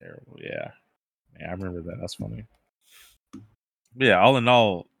 That's terrible. Yeah, I remember that. That's funny. But yeah, all in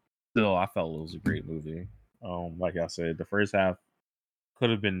all, still, I felt it was a great movie. Like I said, the first half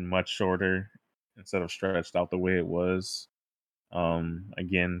could have been much shorter instead of stretched out the way it was.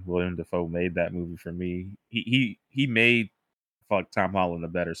 Again, William Dafoe made that movie for me. He made Tom Holland a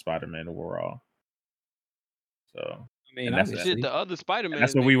better Spider-Man overall. So I mean, and that's obviously. Shit, the other Spider-Man.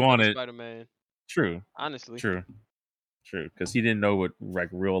 that's what we wanted. Spider-Man. True. Honestly. True. Because he didn't know what like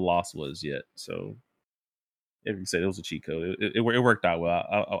real loss was yet. So, if you said it was a cheat code, it worked out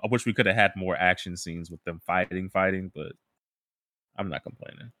well. I wish we could have had more action scenes with them fighting, but I'm not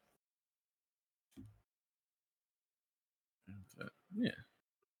complaining. But, yeah.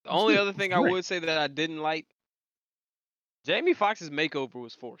 The only other thing I would say that I didn't like, Jamie Foxx's makeover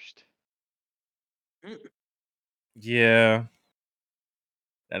was forced. Yeah.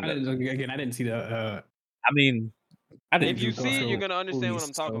 I didn't see the. I mean, if you see it, you're gonna understand what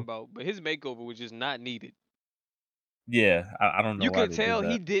I'm talking about. But his makeover was just not needed. Yeah, I don't know. You why could they tell did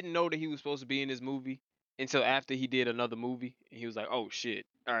that. he didn't know that he was supposed to be in this movie until after he did another movie, and he was like, "Oh shit!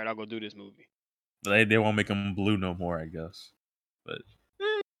 All right, I'll go do this movie." They won't make him blue no more, I guess. But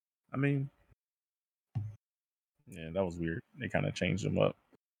I mean, yeah, that was weird. They kind of changed him up.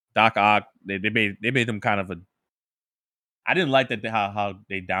 Doc Ock, they made him kind of a. I didn't like that how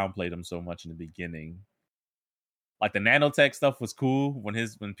they downplayed him so much in the beginning. Like the nanotech stuff was cool when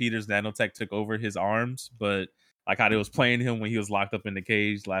Peter's nanotech took over his arms, but like how they was playing him when he was locked up in the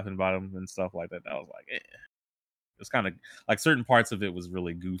cage, laughing about him and stuff like that. That was like, it's kind of like certain parts of it was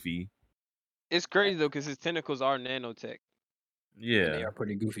really goofy. It's crazy though, because his tentacles are nanotech. Yeah, and they are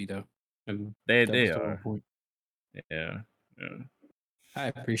pretty goofy though. And they are. Point. Yeah. I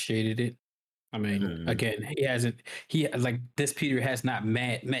appreciated it. I mean, again, this Peter has not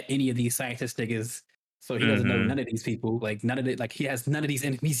met any of these scientist niggas, so he doesn't know none of these people. Like none of it. Like he has none of these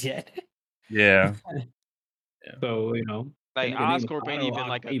enemies yet. Yeah. So like Oscorp ain't even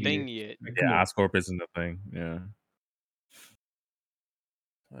like a thing yet. Yeah, Oscorp isn't a thing. Yeah.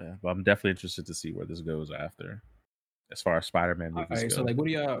 Yeah, but I'm definitely interested to see where this goes after, as far as Spider-Man movies go. So like, what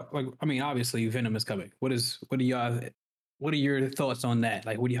do y'all like? I mean, obviously Venom is coming. What are your thoughts on that?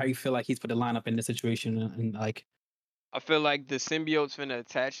 Like, how you feel like he's put the lineup in this situation? And like, I feel like the symbiote's finna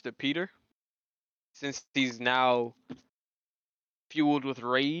attach to Peter, since he's now fueled with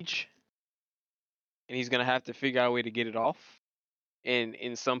rage, and he's gonna have to figure out a way to get it off. And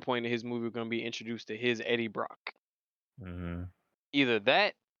in some point in his movie, we're gonna be introduced to his Eddie Brock. Mm-hmm. Either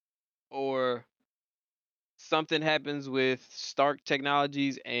that, or something happens with Stark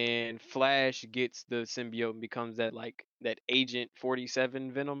Technologies and Flash gets the symbiote and becomes that Agent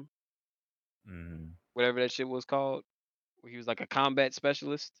 47 Venom, whatever that shit was called, where he was like a combat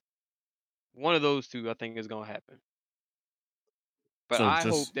specialist. One of those two, I think, is gonna happen. But so I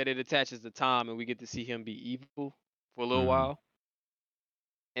hope that it attaches to Tom and we get to see him be evil for a little while,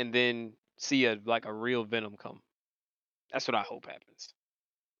 and then see a real Venom come. That's what I hope happens.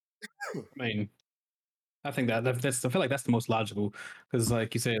 I mean, I think I feel like that's the most logical, because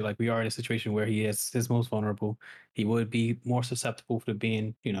like you said, like we are in a situation where he is most vulnerable. He would be more susceptible to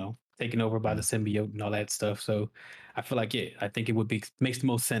being, taken over by the symbiote and all that stuff. So I feel like I think it would makes the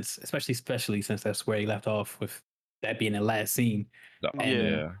most sense, especially since that's where he left off, with that being the last scene.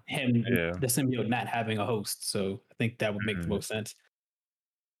 And the symbiote not having a host. So I think that would make the most sense.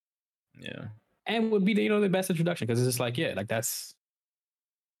 Yeah. And would be the best introduction, because it's just like, that's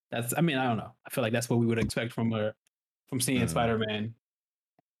That's, I mean, I don't know. I feel like that's what we would expect from seeing Spider-Man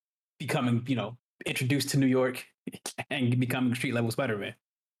becoming, introduced to New York and becoming street level Spider-Man.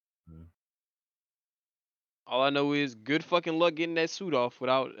 All I know is good fucking luck getting that suit off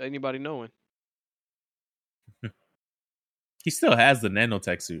without anybody knowing. He still has the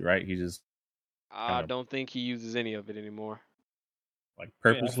nanotech suit, right? He just I don't think he uses any of it anymore. like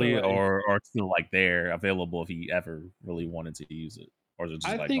purposely, or still like there available if he ever really wanted to use it, or is it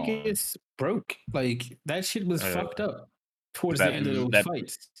just I like think gone? it's broke. Like that shit was fucked up towards the end of those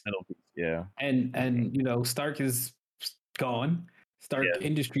fights. Yeah, and Stark is gone. Stark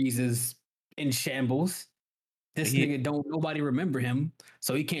Industries is in shambles. This nigga nobody remember him,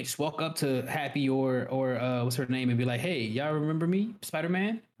 so he can't just walk up to Happy or what's her name and be like, "Hey, y'all remember me,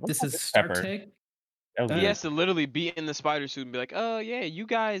 Spider-Man? This is Stark Tech." He has to literally be in the spider suit and be like, "Oh yeah, you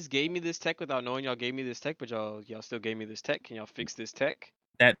guys gave me this tech without knowing y'all gave me this tech, but y'all still gave me this tech. Can y'all fix this tech?"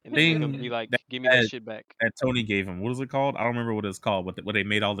 That and thing, he'll be like, "Give me that shit back." That Tony gave him. What was it called? I don't remember what it's called. What they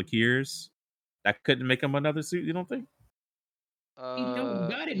made all the cures. That couldn't make him another suit. You don't think? He don't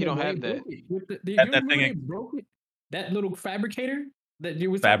got it. He don't have that. That thing they broke it. That little fabricator that you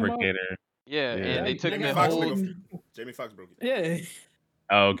was fabricator. Yeah, and they took Jamie Foxx broke it. Yeah.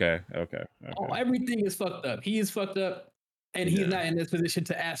 Oh, okay. Oh, everything is fucked up. He is fucked up, and he's not in this position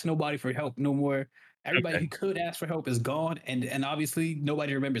to ask nobody for help no more. Everybody who could ask for help is gone, and obviously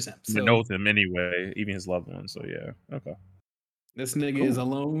nobody remembers him. So knows him anyway, even his loved ones. So yeah, okay. This nigga is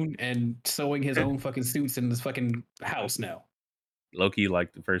alone and sewing his own fucking suits in this fucking house now. Low-key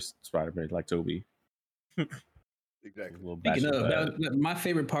like the first Spider-Man, like Toby. Exactly. Speaking of, my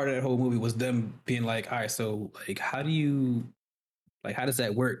favorite part of that whole movie was them being like, all right, so like how does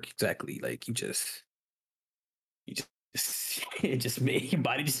that work exactly? Like you just it just make your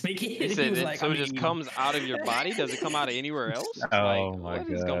body just make it. He said it, like, so it just comes out of your body? Does it come out of anywhere else? Oh like, my what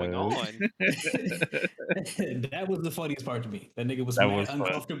God. is going on? That was the funniest part to me. That nigga was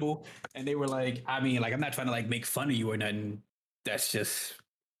uncomfortable, and they were like, I mean, like I'm not trying to like make fun of you or nothing. That's strange.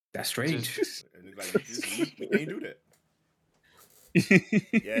 We can't do that.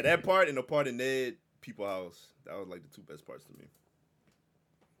 Yeah, that part and the part in Ned People House, that was like the two best parts to me.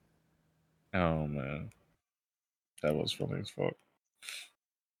 Oh man, that was funny as fuck.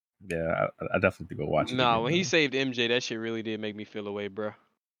 Yeah, I definitely think go watch it. Nah, when he saved MJ, that shit really did make me feel away, bro.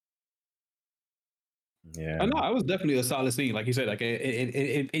 Yeah, I know it was definitely a solid scene, like you said. Like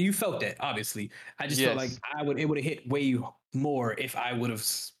it you felt that. Obviously, I just felt like it would have hit way more if I would have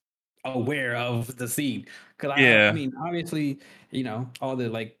aware of the scene. Because I mean, obviously, all the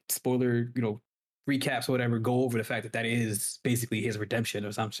like spoiler, recaps or whatever go over the fact that is basically his redemption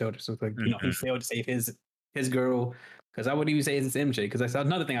of some sort. So like, he failed to save his girl. Because I wouldn't even say it's MJ. Because that's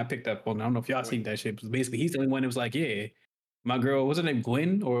another thing I picked up on. I don't know if y'all seen that shit. But basically, he's the only one that was like, yeah, my girl, what's her name,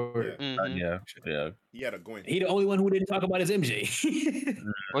 Gwen? Or yeah. He had a Gwen. He the only one who didn't talk about his MJ.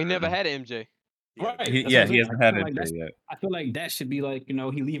 Well, he never had an MJ. Right. He hasn't had MJ yet. I feel like that should be like, he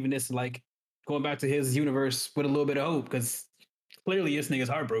leaving this like going back to his universe with a little bit of hope, because clearly this nigga's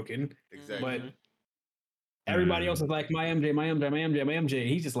heartbroken. Exactly. But everybody else is like, my MJ, my MJ, my MJ, my MJ.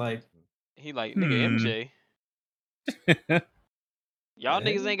 He's just like, nigga, MJ. Y'all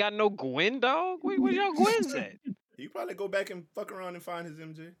niggas ain't got no Gwen, dog. Where y'all Gwens at? He probably go back and fuck around and find his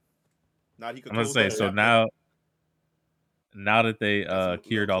MJ. Now he could. I'm gonna say so now that they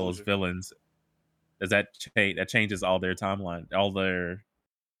cured all those villains, does that change? That changes all their timeline, all their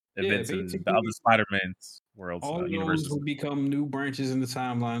events in the other Spider-Man's worlds. All those will become new branches in the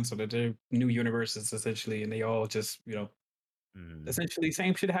timeline, so that they're new universes essentially, and they all just essentially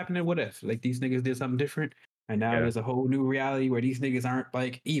same shit happened in What If. Like these niggas did something different, and now there's a whole new reality where these niggas aren't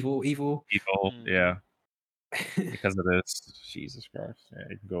like evil. Yeah. Because of this, Jesus Christ,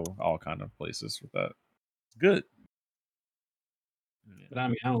 you can go all kind of places with that. Good. But I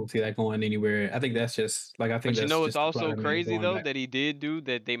mean, I don't see that going anywhere. I think that's just like But it's also crazy though that he did do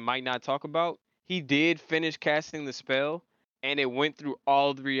that they might not talk about. He did finish casting the spell, and it went through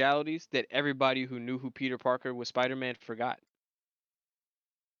all the realities that everybody who knew who Peter Parker was Spider-Man forgot.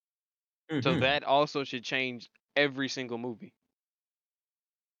 So that also should change every single movie.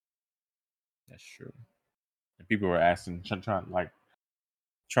 That's true. And people were asking,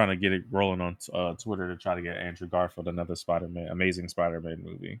 trying to get it rolling on Twitter to try to get Andrew Garfield another Amazing Spider-Man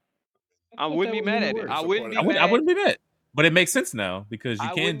movie. I wouldn't be mad at it. I wouldn't be mad. But it makes sense now because you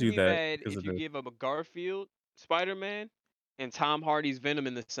can do that. I wouldn't be mad if you give him a Garfield Spider-Man and Tom Hardy's Venom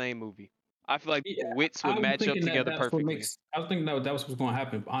in the same movie. I feel like wits would match up together perfectly. I was thinking that was what's going to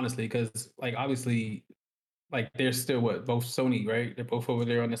happen, honestly, because like obviously, like they're still both Sony, right? They're both over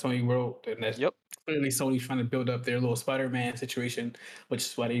there on the Sony world, and that's clearly Sony's trying to build up their little Spider-Man situation, which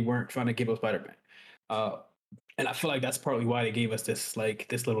is why they weren't trying to give up Spider-Man. And I feel like that's partly why they gave us this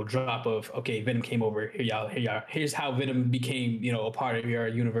little drop of, okay, Venom came over, here y'all, here's how Venom became, a part of your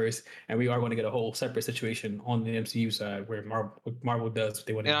universe, and we are going to get a whole separate situation on the MCU side where Marvel does what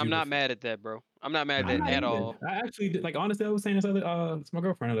they want to do. And I'm not mad at that, bro. I'm not mad at that at all. I actually, honestly, I was saying this other, it's my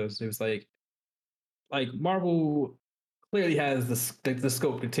girlfriend. It was like Marvel clearly has the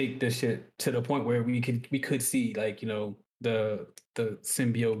scope to take this shit to the point where we could see the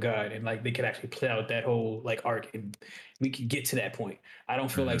symbiote guide, and they could actually play out that whole arc, and we could get to that point. I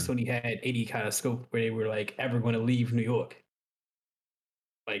don't feel like Sony had any kind of scope where they were ever going to leave New York.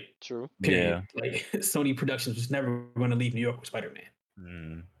 True. Period. Yeah. Sony Productions was never going to leave New York with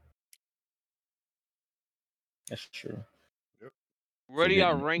Spider-Man. That's true. Yep. Where do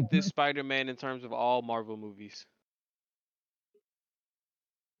y'all rank this Spider-Man in terms of all Marvel movies?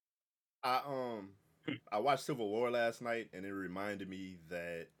 I watched Civil War last night, and it reminded me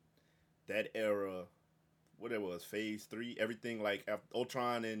that era, what it was, Phase 3, everything after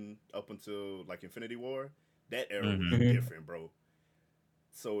Ultron and up until Infinity War, that era was different, bro.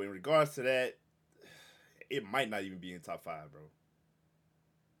 So in regards to that, it might not even be in top 5, bro.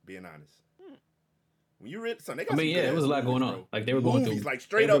 Being honest. When you read something, it was a lot going on. They were going movies, through,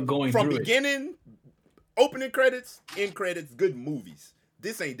 straight up going from through beginning, opening credits, end credits, good movies.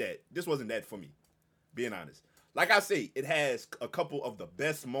 This ain't that. This wasn't that for me. Being honest. Like I say, it has a couple of the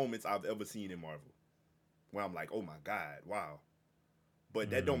best moments I've ever seen in Marvel. Where I'm like, oh my God, wow. But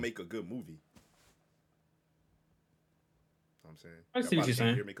that don't make a good movie. You know what I'm saying? I see what you're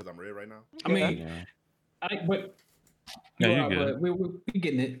saying. Hear me because I'm red right now. I mean, we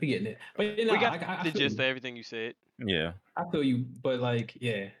getting it. We getting it. But we got the gist of everything you said. Yeah. I feel you, but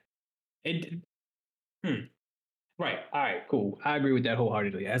yeah. Right. All right. Cool. I agree with that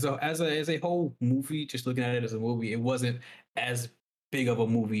wholeheartedly. As a whole movie, just looking at it as a movie, it wasn't as big of a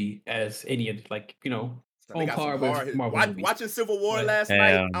movie as any of on par with Marvel. Watching Civil War last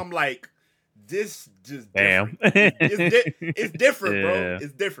night, I'm like, this just different. It's different, bro.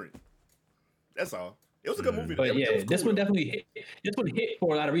 It's different. That's all. It was a good movie. But yeah, this one definitely hit. This one hit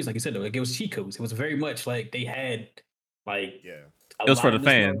for a lot of reasons, like you said, though. It was cheat codes. It was very much they had It was for the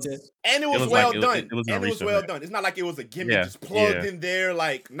fans, and it was well done. It was well done. It's not like it was a gimmick just plugged in there.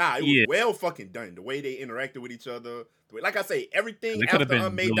 It was well fucking done. The way they interacted with each other, like I say, everything after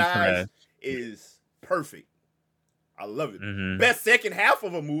Unmade dies is perfect. I love it. Best second half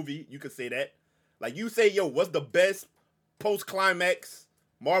of a movie, you could say that. You say, what's the best post climax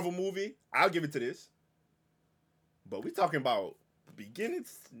Marvel movie? I'll give it to this. But we talking about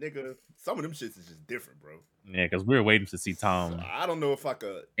beginnings, nigga. Some of them shits is just different, bro. Yeah, because we were waiting to see Tom. So I don't know if I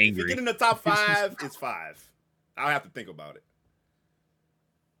could. Angry. If you get in the top 5, it's 5. I'll have to think about it.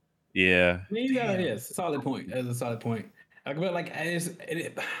 Yeah. It's a solid point. That's a solid point. But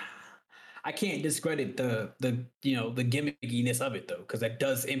I can't discredit the gimmickiness of it though, because that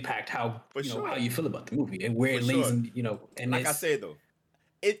does impact how how you feel about the movie and where it lays in, and like I said though,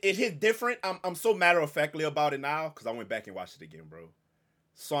 it hit different. I'm so matter of factly about it now because I went back and watched it again, bro.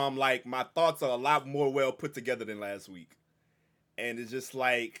 So I'm like, my thoughts are a lot more well put together than last week, and it's just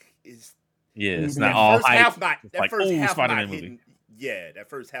it's not all hype. That first half not hitting. Yeah, that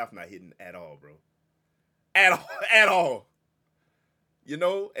first half not hitting at all, bro. At all.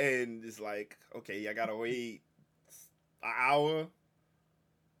 And it's okay, I gotta wait an hour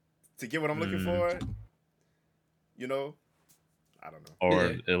to get what I'm looking for. I don't know.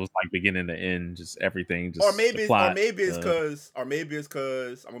 Or it was beginning to end, just everything. Just or maybe it's because I'm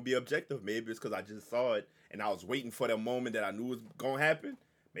gonna be objective. Maybe it's because I just saw it and I was waiting for that moment that I knew was gonna happen.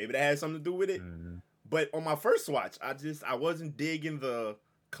 Maybe that had something to do with it. But on my first watch, I wasn't digging the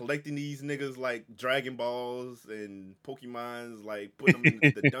collecting these niggas Dragon Balls and Pokemons, putting them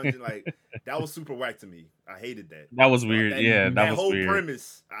in the dungeon. That was super whack to me. I hated that. That was weird. That was whole weird.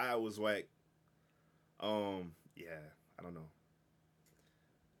 premise, I was whack. I don't know.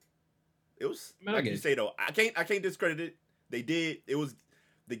 It was like you say though. I can't discredit it. They did. It was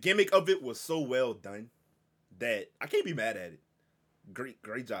the gimmick of it was so well done that I can't be mad at it.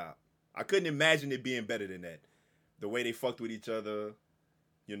 Great job. I couldn't imagine it being better than that. The way they fucked with each other.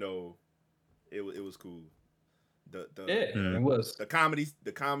 It was cool. It was the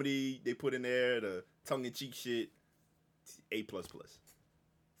comedy they put in there, the tongue in cheek shit, A++ for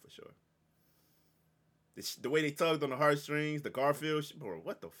sure. The way they tugged on the heartstrings, the Garfield shit, bro.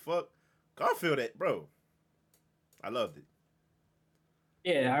 What the fuck, Garfield? Bro, I loved it.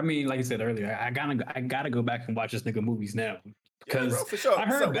 Yeah, I mean, like I said earlier, I gotta go back and watch this nigga movies now because for sure. I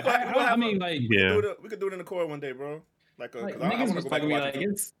heard. we could do it in the core one day, bro. Niggas was talking to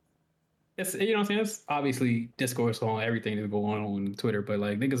me it's you know what I'm saying. It's obviously discourse on everything that's going on Twitter, but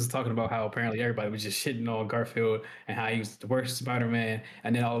like niggas is talking about how apparently everybody was just shitting on Garfield and how he was the worst Spider-Man,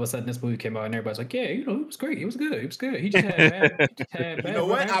 and then all of a sudden this movie came out and everybody's like, yeah, you know, it was great, it was good, it was good. He just had bad. You know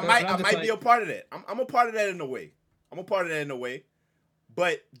what? I might be a part of that. I'm a part of that in a way.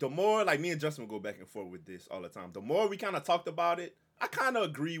 But the more, like, me and Justin will go back and forth with this all the time. The more we kind of talked about it, I kind of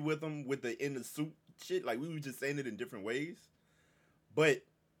agree with him with the in the suit shit. Like, we were just saying it in different ways. But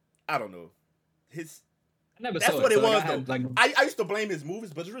I don't know. That's what it was, though. I used to blame his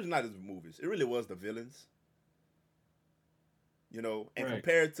movies, but it's really not his movies. It really was the villains. You know, and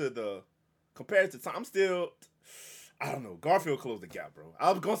compared to Tom, I'm still, I don't know. Garfield closed the gap, bro.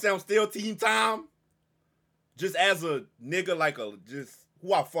 I was gonna say I'm still Team Tom. Just as a nigga, like just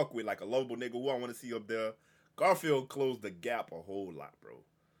who I fuck with, like a lovable nigga who I want to see up there. Garfield closed the gap a whole lot, bro.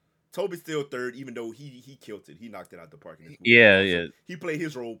 Toby's still third, even though he killed it. He knocked it out the park in this movie. Yeah. He played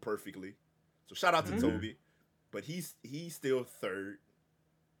his role perfectly. So shout out to Toby. But he's still third.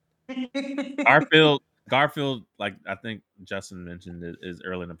 Garfield, like I think Justin mentioned it, is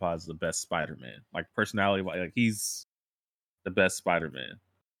early in the pod, is the best Spider-Man. Like personality, like he's the best Spider-Man.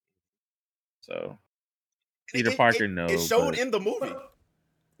 So Peter Parker knows. It showed in the movie.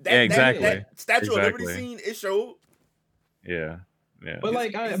 Exactly. That Statue of Liberty scene, it showed. Yeah. But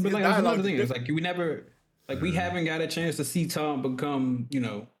that's another thing. It's like we never, like we haven't got a chance to see Tom become, you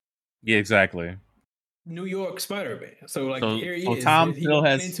know. Yeah, exactly. New York Spider-Man. So like here he is. Tom he still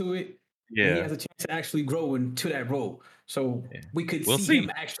has into it. Yeah. He has a chance to actually grow into that role. So we could see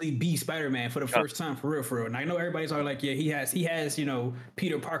him actually be Spider-Man for the first time, for real. And I know everybody's all like, yeah, he has, you know,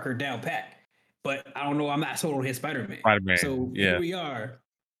 Peter Parker down pat. But I don't know, I'm not sold on his Spider-Man. So here we are.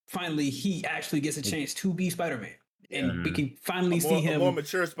 Finally, he actually gets a chance to be Spider-Man. And we can finally see him. A more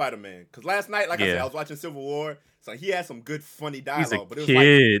mature Spider-Man. Because last night, like I said, I was watching Civil War. So he had some good, funny dialogue. But it was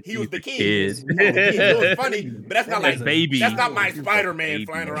like, he was the kid. It was funny, but that's not like baby. That's not my Spider-Man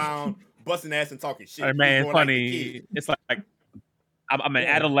flying around, busting ass and talking shit. Man, funny. Like it's like I'm an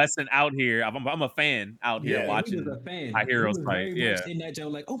adolescent out here. I'm a fan out here watching my heroes fight. Yeah. In that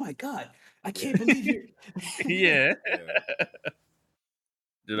joke, like, oh my God, I can't believe it. Yeah.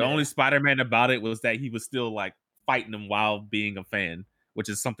 The only Spider-Man about it was that he was still like fighting him while being a fan, which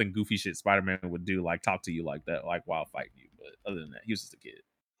is something goofy shit Spider-Man would do, like talk to you like that, like while fighting you. But other than that, he was just a kid.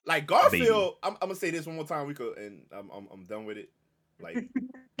 Like Garfield, I'm gonna say this one more time. And I'm done with it. Like,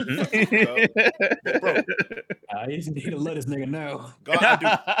 bro, I need to let this nigga know.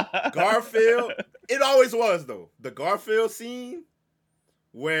 Garfield, it always was though. The Garfield scene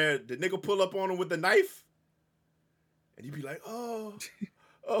where the nigga pull up on him with the knife, and he'd be like, "Oh,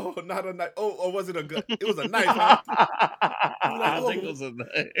 not a knife. Oh, or was it a gun? It was a knife, huh?" Like, I think it was a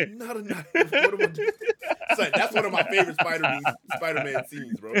knife. Not a knife. What am I doing? So that's one of my favorite Spider-Man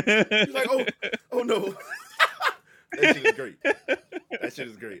scenes, bro. He's like, oh no. That shit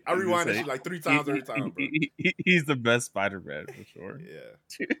is great. I rewind that shit like 3 times every time, bro. He's the best Spider-Man for sure. Yeah.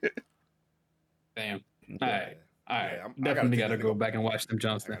 Damn. All right. I'm definitely gotta go back and watch them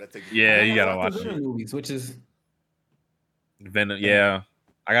Johnson. Yeah, you gotta watch the movies, which is Venom. Yeah,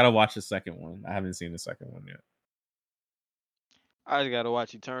 I gotta watch the second one. I haven't seen the second one yet. I just gotta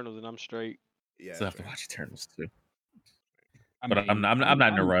watch Eternals and I'm straight. Yeah, so I have to watch Eternals too. But I'm not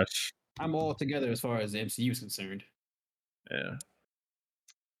in a rush. I'm all together as far as the MCU is concerned. Yeah.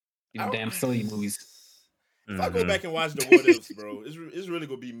 You know, damn silly movies. If I go back and watch the What Ifs, bro, it's really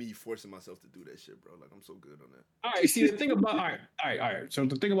gonna be me forcing myself to do that shit, bro. Like I'm so good on that. All right, see the thing about all right. So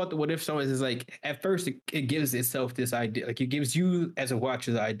the thing about the What If show is like at first it gives itself this idea, like it gives you as a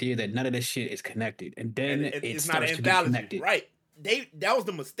watcher the idea that none of this shit is connected, and then it's not an anthology, right? That was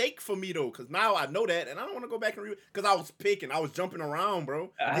the mistake for me though, because now I know that, and I don't want to go back and read because I was jumping around,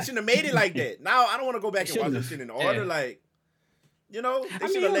 bro. They shouldn't have made it like that. Now I don't want to go back and watch this shit in order, like. You know,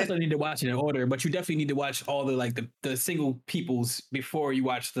 you also need to watch it in order, but you definitely need to watch all the like the single peoples before you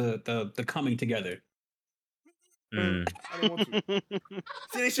watch the coming together. I don't want to.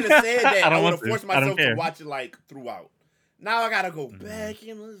 See, they should have said that. I would have forced myself to watch it like throughout. Now I gotta go back,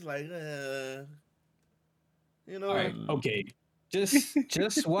 and it's like, you know. All right, okay, just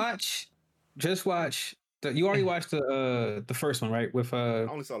watch. You already watched the first one, right? With I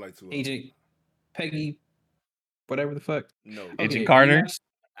only saw like 2. Agent Peggy. Whatever the fuck. No. Agent Carter.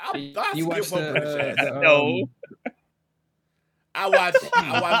 You watched the no. I watched the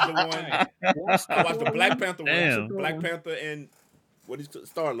one. I watched the Black Panther one. Black Panther and what is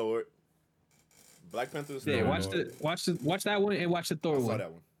Star-Lord. Black Panther. Yeah, watch that one and watch the Thor one. That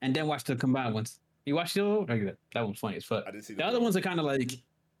one. And then watch the combined ones. You watched the other one? That one's funny as fuck. I didn't see the other ones are kind of like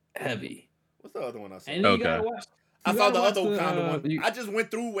heavy. What's the other one I saw? And then you gotta watch. I saw the watch other Wakanda one. you- I just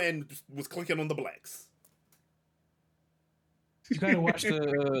went through and was clicking on the blacks. You gotta watch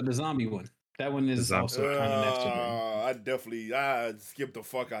the zombie one. That one is zombie- also kind of next to I skipped the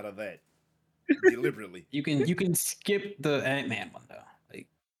fuck out of that deliberately. You can skip the Ant-Man one though. Like,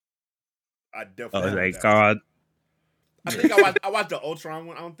 I Oh definitely. my that one. god! I think I watched the Ultron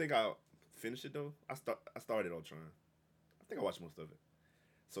one. I don't think I finished it though. I started Ultron. I think I watched most of it.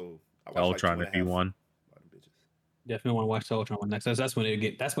 So I watched Ultron like if you won. definitely want to watch the Ultron one next. That's when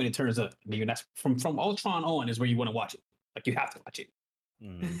it turns up. Nigga. That's from Ultron on is where you want to watch it. Like you have to watch it.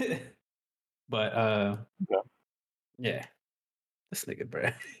 Mm. But Okay. yeah, this nigga, bro.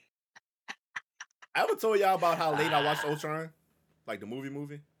 I ever told y'all about how late I watched Ultron? Like the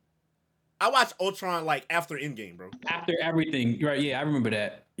movie? I watched Ultron like after Endgame, bro. After everything, right? Yeah, I remember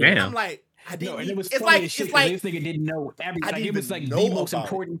that. And Damn. I'm like, I didn't. No, and it was it's funny like as shit it's 'cause like this nigga didn't know everything. I Like, it didn't was like even the know most about it.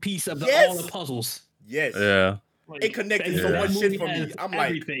 important piece of all Yes. the puzzles. yes. Yeah. Like, It connected that- so that much movie shit for me. has I'm like,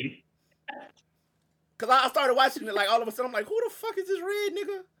 everything. cause I started watching it like all of a sudden I'm like, who the fuck is this red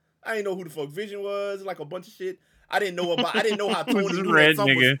nigga? I didn't know who the fuck Vision was. Like a bunch of shit. I didn't know how Tony Who's this knew red that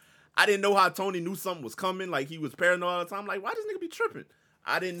something was, nigga? I didn't know how Tony knew something was coming. Like he was paranoid all the time. Like why this nigga be tripping?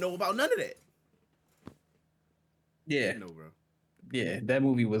 I didn't know about none of that. Yeah, Didn't know, bro. yeah, that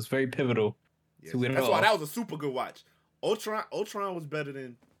movie was very pivotal. Yes. To it That's all. why that was a super good watch. Ultron was better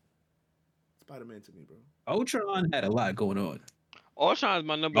than Spider-Man to me, bro. Ultron had a lot going on. Ultron is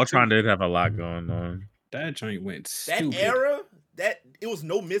my number Ultron two. did have a lot going on. That joint went That stupid. era, it was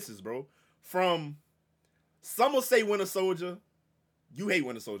no misses, bro. From some will say Winter Soldier. You hate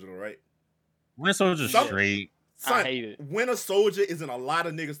Winter Soldier, though, right? Winter Soldier's Some- straight. Son, I hate it. Winter Soldier is in a lot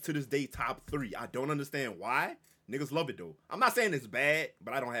of niggas to this day top 3. I don't understand why. Niggas love it though. I'm not saying it's bad,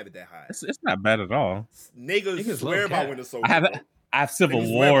 but I don't have it that high. It's not bad at all. Niggas swear love about Cap. Winter Soldier. I have bro. I have Civil Niggas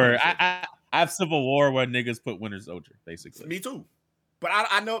swear War. Winter Soldier. I have Civil War where niggas put Winter Soldier basically. Me too. But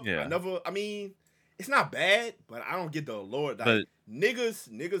I know. Yeah. I mean, it's not bad, but I don't get the allure. Like, But-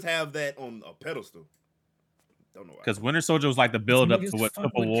 niggas have that on a pedestal. Don't know why. Because Winter Soldier was like the build up to what Fuck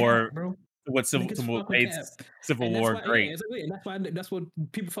Civil with War, Cap, bro. what Civil, Niggas to what fuck with made Cap. Civil And that's War why- great. Yeah, exactly. And that's what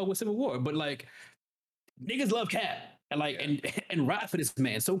people fuck with Civil War. But like, niggas love Cap and like and ride for this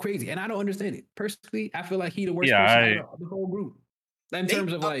man so crazy. And I don't understand it personally. I feel like he the worst Yeah, person out of the whole group. In They-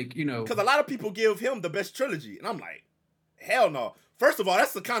 terms of like, you know, Because a lot of people give him the best trilogy, and I'm like, hell no. First of all,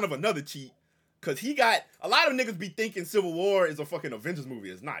 that's a kind of another cheat. Because he got a lot of niggas be thinking Civil War is a fucking Avengers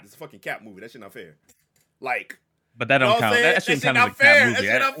movie. It's not. It's a fucking Cap movie. That shit not fair. Like, But that you know don't what I'm count. saying? That That shouldn't shit count as a not fair. Cap That movie.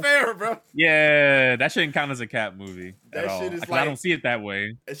 shit not fair, bro. Yeah, that shouldn't count as a Cap movie That at all. shit is 'Cause like- I don't see it that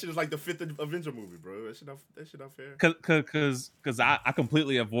way. That shit is like the 5th Avenger movie, bro. That shit not fair. Because I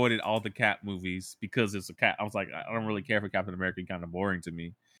completely avoided all the Cap movies because it's a Cap. I was like, I don't really care for Captain America. Kind of boring to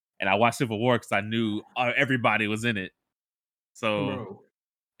me. And I watched Civil War because I knew everybody was in it. So bro,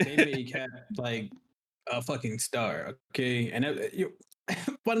 they made Cap like a fucking star. Okay, and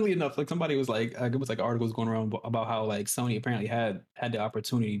funnily enough, like somebody was like, it was like articles going around about how like Sony apparently had the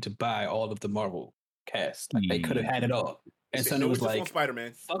opportunity to buy all of the Marvel cast. Like they could have had it all, and Sony was like,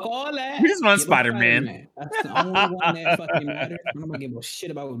 Spider-Man. "Fuck all that." We just want Give us Spider-Man. That's the only one that fucking matters. I'm not gonna give a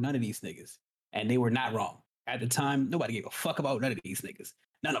shit about none of these niggas, and they were not wrong at the time. Nobody gave a fuck about none of these niggas.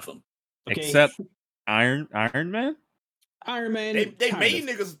 None of them. Okay? except Iron Man. Iron Man. They kind made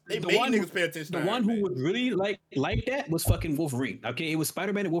of. niggas. They The made one- niggas pay attention. The to one Iron who Man. was really like that was fucking Wolverine. Okay, it was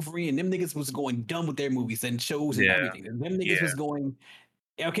Spider-Man and Wolverine, and them niggas was going dumb with their movies and shows and Yeah. everything. And them niggas was going,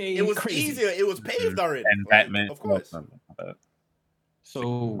 okay, It was crazy. easier. It was paved already. And Like, Batman. of course.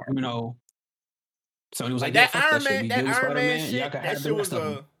 So you know, Sony was Like like, that yeah, fuck Iron shit. Man, We that did Iron Spider-Man, Man y'all shit. can That have shit the was rest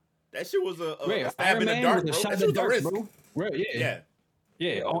of them. that shit was a Right, stab Iron in the Man dark, was a bro. shot That in shit the was a dark, risk. bro. Right, yeah,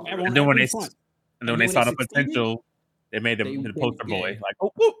 Yeah. On And then when they front. saw the succeeded, potential, they made they- the they- poster yeah. boy. Like,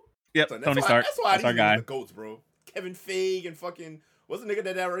 oh, whoop. Yep, So Tony Stark. That's why That's our these niggas guy. the goats, bro. Kevin Feige and fucking what's the nigga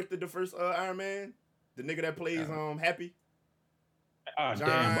that directed the first Iron Man? The nigga that plays Happy. Oh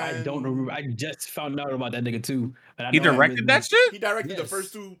damn, I don't John- remember. I just found out about that nigga too. But I He know him directed that as- shit. He directed Yes.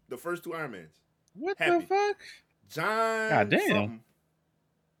 the first two Iron Mans. What Happy. the fuck? John. God damn. something.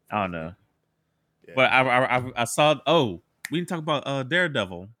 I don't know. Yeah. But I saw. Oh, we didn't talk about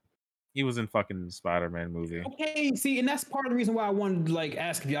Daredevil. He was in fucking Spider-Man movie. Okay, see, and that's part of the reason why I wanted to like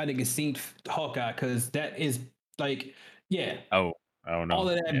ask if y'all niggas seen Hawkeye, because that is like, yeah, Oh, I don't know. all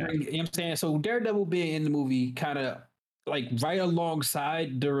of that. Yeah. You know what I'm saying? So Daredevil being in the movie kind of like right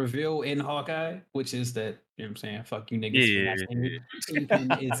alongside the reveal in Hawkeye, which is that, you know what I'm saying? Fuck you niggas. for not saying it.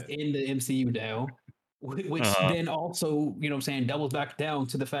 Kingpin is in the MCU now. Which then also, you know what I'm saying, doubles back down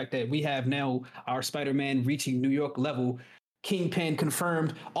to the fact that we have now our Spider-Man reaching New York level, Kingpin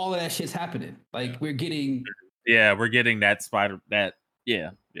confirmed, all of that shit's happening. Like we're getting Yeah, we're getting that Spider. That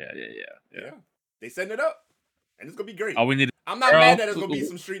yeah. They setting it up, and it's gonna be great. All we need. I'm not mad that it's gonna be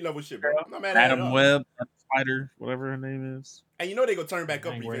some street level shit, bro. I'm not mad at it at Adam all. Webb, Spider, whatever her name is. And you know they gonna turn back I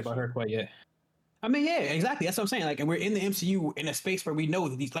up ain't worried about eventually. her quite yet. I mean, yeah, exactly. That's what I'm saying. Like, and we're in the MCU in a space where we know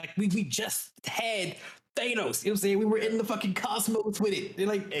that these, like, we just had Thanos. You know what I'm saying? We were in the fucking cosmos with it. They're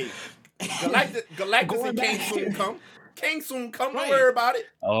like, Hey, Galactus Going and Kang back. soon come. Kang soon come. Don't Right. worry about it.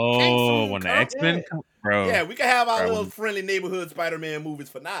 Oh, soon when the come. X-Men Yeah. come, bro. Yeah, we can have our Bro, little when- friendly neighborhood Spider-Man movies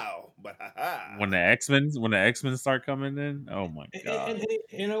for now. But when the X-Men start coming in, oh my god, and,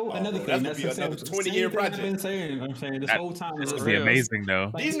 you know, Oh, another bro, thing. that's That's gonna be the another same 20-year thing I've project. been saying. I'm saying this That- whole time. this is would be real. amazing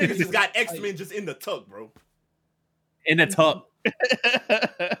though. Like, these niggas just got X-Men just in the tuck, bro. In the tuck.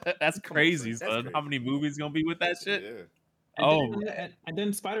 That's Come on, crazy, son. That's son. crazy. How many movies gonna be with that shit? Yeah. And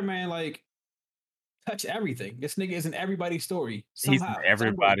then Spider-Man like touch everything. This nigga is in everybody's story. He's in Somehow,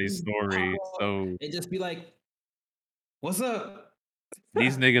 everybody's somewhere. story. So It just be like, what's up?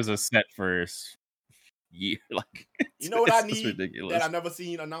 these niggas are set for year. Like, You know what I it's need ridiculous. that I never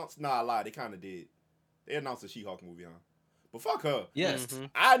seen announced? Nah, I lied. They kind of did. They announced a She-Hulk movie, huh? But fuck her. Yes, Mhm.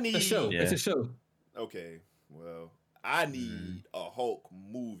 I it's need a show. Yeah. It's a show. Okay, well, I Mm. need a Hulk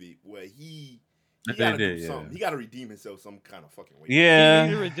movie where he They gotta did, do yeah. something. He gotta redeem himself some kind of fucking way. He need a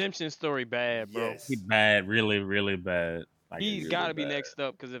Yeah, redemption story bad, bro. Yes. he bad, really, really bad. Like, He's really got to be bad. next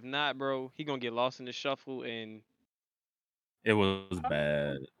up, because if not, bro, he gonna get lost in the shuffle, and It was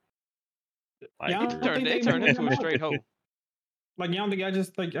bad. Like, Yeah, I don't think they they turned moved into a him straight hoe. Like, y'all think I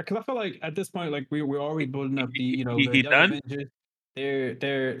just like because I feel like at this point, like we're already building up the He the Young done? Avengers.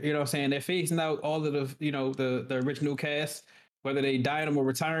 They're you know what I'm saying, they're phasing out all of the the original cast, whether they dying them or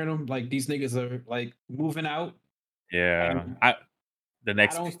retiring them. Like these niggas are like moving out. yeah. And The I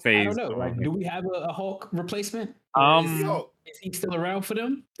next don't phase. know. Like, do we have a Hulk replacement? She-Hulk. Is he still around for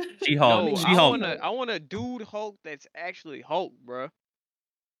them? She-Hulk. No, She-Hulk. I want a dude Hulk that's actually Hulk, bro.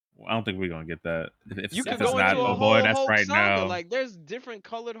 I don't think we're gonna get that. If You if could it's go not, into a oh whole boy, that's Hulk right saga. now. Like, there's different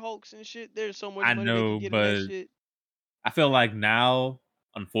colored Hulks and shit. There's so much I money they know, can get in that but shit. I feel like now,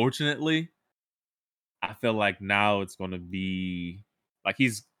 unfortunately, I feel like now it's gonna be like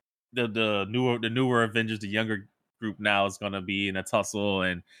he's the newer Avengers, the younger group now is gonna be in a tussle,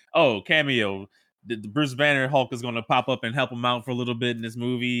 and cameo. The Bruce Banner Hulk is gonna pop up and help him out for a little bit in this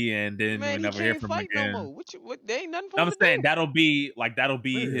movie, and then Man, we he never hear can't from him fight again. no more. What? They ain't nothing for I'm him to saying do. that'll be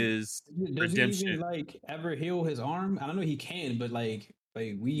Weird. his Does he redemption. even like ever heal his arm? I don't know he can, but like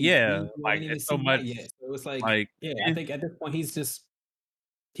we Yeah, we like, ain't even it's so seen much, that yet. So it's like, like, yeah, I think at this point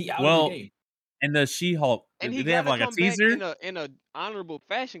he out well, of the game. and the She-Hulk, And he did they have gotta like a come back teaser? in a honorable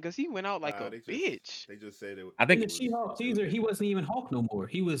fashion, because he went out like Nah, a they just- bitch. They just said it. I think In the She-Hulk teaser, he wasn't even Hulk no more.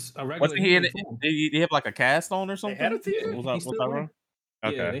 He was a regular Wasn't he in human it? form. Did he have like a cast on or something? had a teaser? Yeah, Was he's I still wrong? there.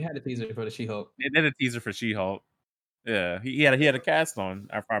 Okay. Yeah, they had a teaser for the She-Hulk. They did a teaser for She-Hulk. Yeah, he had a cast on,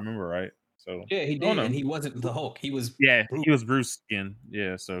 if I remember right. So Yeah, he I don't did, know. and he wasn't the Hulk. He was Yeah, Bruce. he was Bruce again.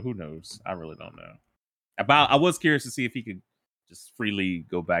 Yeah, so who knows? I really don't know. I was curious to see if he could just freely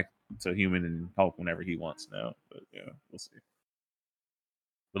go back to human and Hulk whenever he wants now. But yeah, we'll see.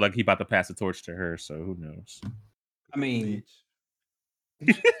 But like he about to pass the torch to her, so who knows? I mean,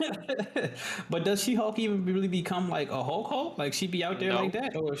 Bitch. but does She-Hulk even really become like a Hulk? Like she be out there like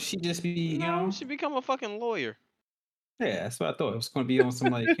that, or she just be you No, know? she become a fucking lawyer. Yeah, that's what I thought. It was going to be on some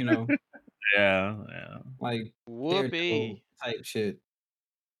like Yeah. like Whoopee. Daredevil type shit.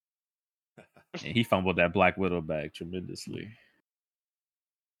 And he fumbled that Black Widow bag tremendously.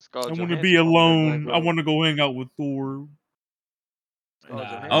 Scarlett I want to Johansson be fucked up that alone. Black I Widow. want to go hang out with Thor. Scarlett Nah.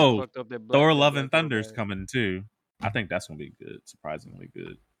 Johansson Oh, fucked up that Thor: that Love Black and Widow Thunder's bag. coming too. I think that's gonna be good. Surprisingly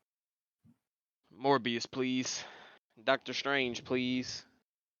good. Morbius, please. Doctor Strange, please.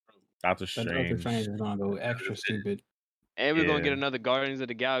 Doctor But Strange. Doctor Strange is going to go extra stupid. And we're gonna get Yeah. another Guardians of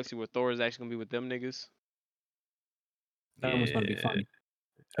the Galaxy where Thor is actually gonna be with them niggas. That one's going to be Yeah, funny.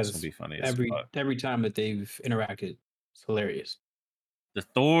 That's 'Cause gonna be funny. As fuck. every time that they've interacted, it's hilarious. The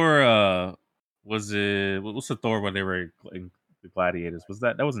Thor, was it? What's the Thor where they were in the Gladiators? Was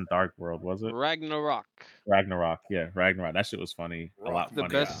that wasn't Dark World? Was it Ragnarok. Ragnarok? Yeah, Ragnarok. That shit was funny. A lot The funnier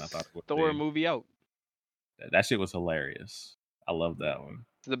than I best thought it would Thor be. movie out. That shit was hilarious. I love that one.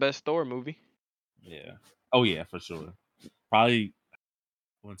 It's the best Thor movie. Yeah. Oh yeah, for sure. Probably. I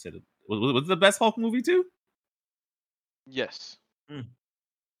wouldn't say was it the best Hulk movie too? Yes.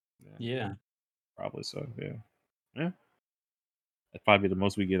 Yeah. Probably so. Yeah. That'd probably be the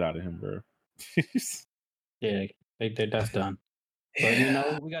most we get out of him, bro. Yeah, that's done.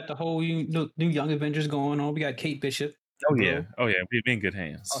 But we got the whole new Young Avengers going on. We got Kate Bishop. Oh yeah. We'd be in good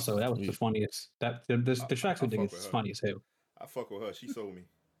hands. Also, that was the funniest. That the tracks with fuck niggas with is her. funny as hell. I fuck with her. She sold me.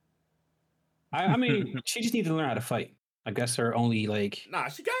 I mean, she just needs to learn how to fight. I guess her only like. Nah,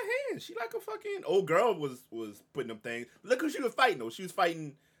 she got hands. She like a fucking old girl was putting them things. Look who she was fighting though. She was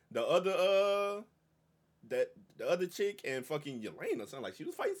fighting the other the other chick and fucking Yelena or something. Like she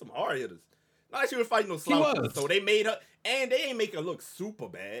was fighting some hard hitters. Not like she was fighting no slouches. So they made her, and they ain't make her look super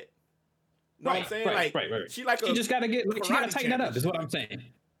bad. You know what I'm saying? Right. She like she just gotta she gotta tighten that up. Is what I'm saying.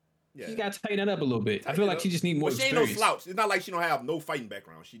 Yeah. She gotta tighten that up a little bit. I feel like she just need more. But she ain't no slouch. It's not like she don't have no fighting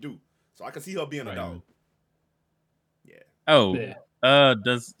background. She do. So I can see her being a dog. Yeah. Oh. Yeah.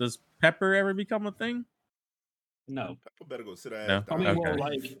 Does Pepper ever become a thing? No. Pepper better go sit her ass down. I mean, well,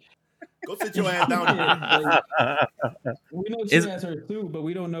 like. Go sit your ass down. We know she has her too, but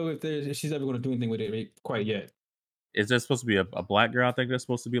we don't know if she's ever going to do anything with it quite yet. Is there supposed to be a black girl? I think that's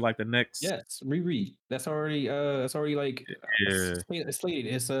supposed to be like the next. Yes, Riri. That's already like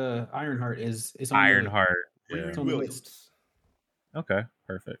slated. It's Ironheart is Ironheart. Riri Williams. Okay,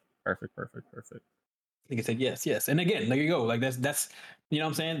 perfect. Like I said, yes, and again, there you go. Like that's you know what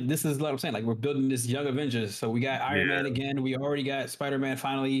I'm saying. This is what I'm saying. Like we're building this young Avengers. So we got Iron Man again. We already got Spider-Man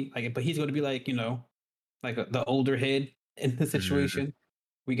finally. Like, but he's going to be like like the older head in the situation. Mm-hmm.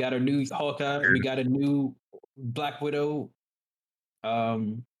 We got a new Hawkeye. We got a new Black Widow. Yeah,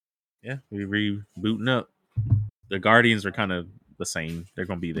 we rebooting up. The Guardians are kind of the same. They're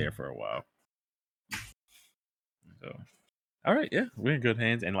going to be there for a while. So, all right, yeah, we're in good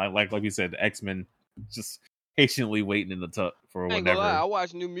hands. And like you said, the X-Men just patiently waiting in the tuck for whatever. I ain't gonna lie, I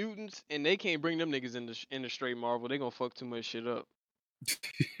watch New Mutants and they can't bring them niggas in the straight Marvel. They gonna fuck too much shit up.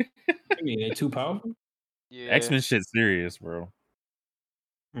 I mean, they too powerful. Yeah, X-Men shit serious, bro.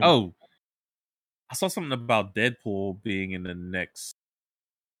 Oh, I saw something about Deadpool being in the next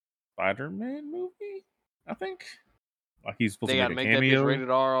Spider-Man movie. I think like he's supposed to make a cameo. They gotta make that bitch rated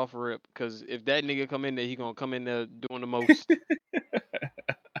R off rip, because if that nigga come in there, he gonna come in there doing the most.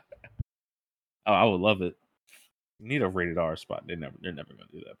 Oh, I would love it. You need a rated R spot. They're never gonna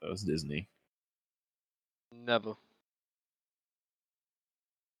do that though. It's Disney. Never.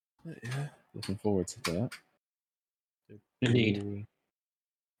 Yeah, looking forward to that. Indeed.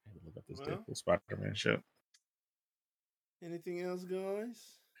 Look at this Deadpool Spider-Man show. Anything else,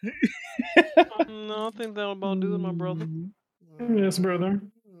 guys? No, I think that'll about do it, my brother. Yes, brother.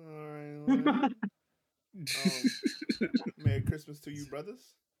 All right. Merry Christmas to you,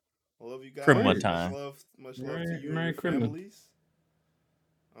 brothers. I love you guys. Much love to you and your families.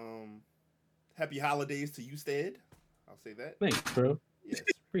 Happy holidays to you, Stead. I'll say that. Thanks, bro. Yes,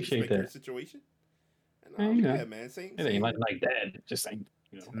 appreciate that. Your situation. And yeah, man. Same. It ain't like that. Just saying.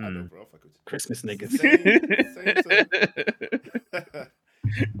 I know, bro. Christmas niggas.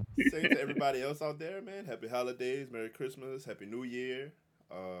 Same to everybody else out there, man. Happy holidays, Merry Christmas, Happy New Year.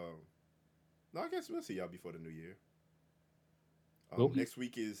 No, I guess we'll see y'all before the New Year. Next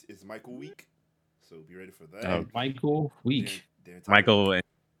week is Michael week, so be ready for that. Michael week. Michael and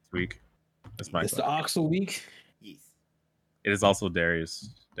week. That's Michael. It's the Oxel week. Yes. It is also Darius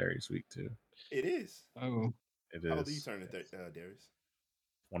week too. It is. Oh. It is. How old are you turning, Darius?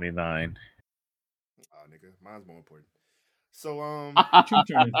 29. Oh, nigga, mine's more important. So,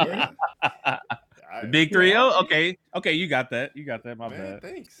 Big 3-0. Okay, you got that. My man, bad.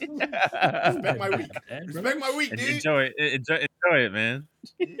 Thanks. Respect my week. Respect my week, dude. Enjoy it, man.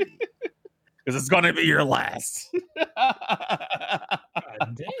 Because it's gonna be your last. God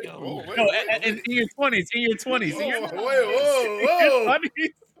damn. In your 20s. Whoa.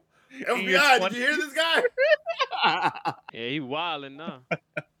 FBI, did you hear this guy? Yeah, he wilding now.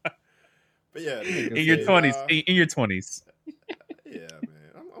 But yeah, in your 20s. In your 20s. Yeah,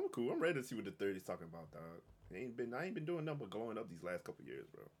 man, I'm cool. I'm ready to see what the 30s talking about, dog. I ain't been doing nothing but glowing up these last couple years,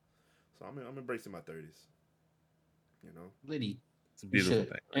 bro. So I'm embracing my 30s. You know, Liddy. It's a beautiful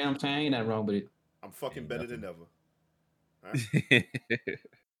thing. You know what I'm saying? Ain't nothing wrong with it. I'm fucking better than ever. Right?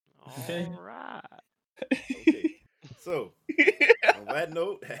 Okay. All right. Okay. So, on that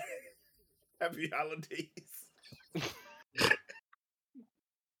note, happy holidays.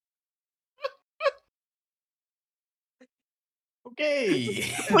 Okay.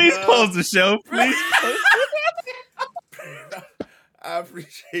 Please close the show. Please. I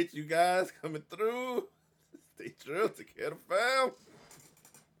appreciate you guys coming through. Stay true. Take care of the fam.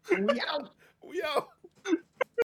 We out. We out.